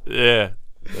 Yeah,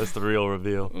 that's the real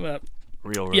reveal.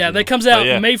 Yeah, that comes out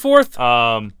May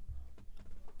 4th.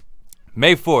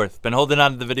 May 4th. Been holding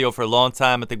on to the video for a long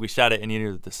time. I think we shot it in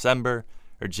either December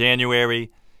or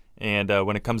January. And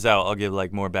when it comes out, I'll give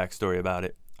like more backstory about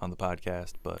it on the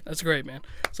podcast. But that's great, man.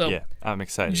 So yeah, I'm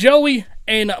excited. Joey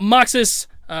and Moxis.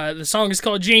 The song is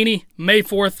called Genie. May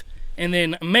 4th, and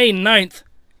then May 9th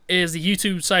is the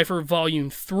YouTube Cypher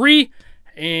Volume 3.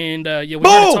 And yeah, we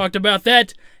already talked about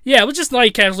that. Yeah, let's just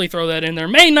like casually throw that in there.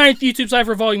 May 9th, YouTube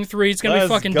Cypher Volume 3. It's gonna be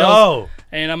fucking dope,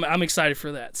 and I'm excited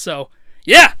for that. So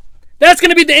yeah, that's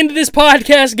gonna be the end of this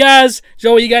podcast, guys.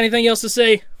 Joey, you got anything else to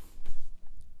say?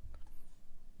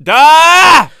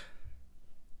 Da!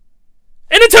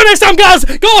 And until next time, guys,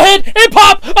 go ahead and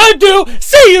pop a do.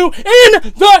 See you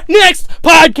in the next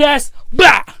podcast.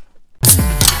 Bye.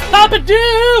 Pop a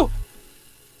do.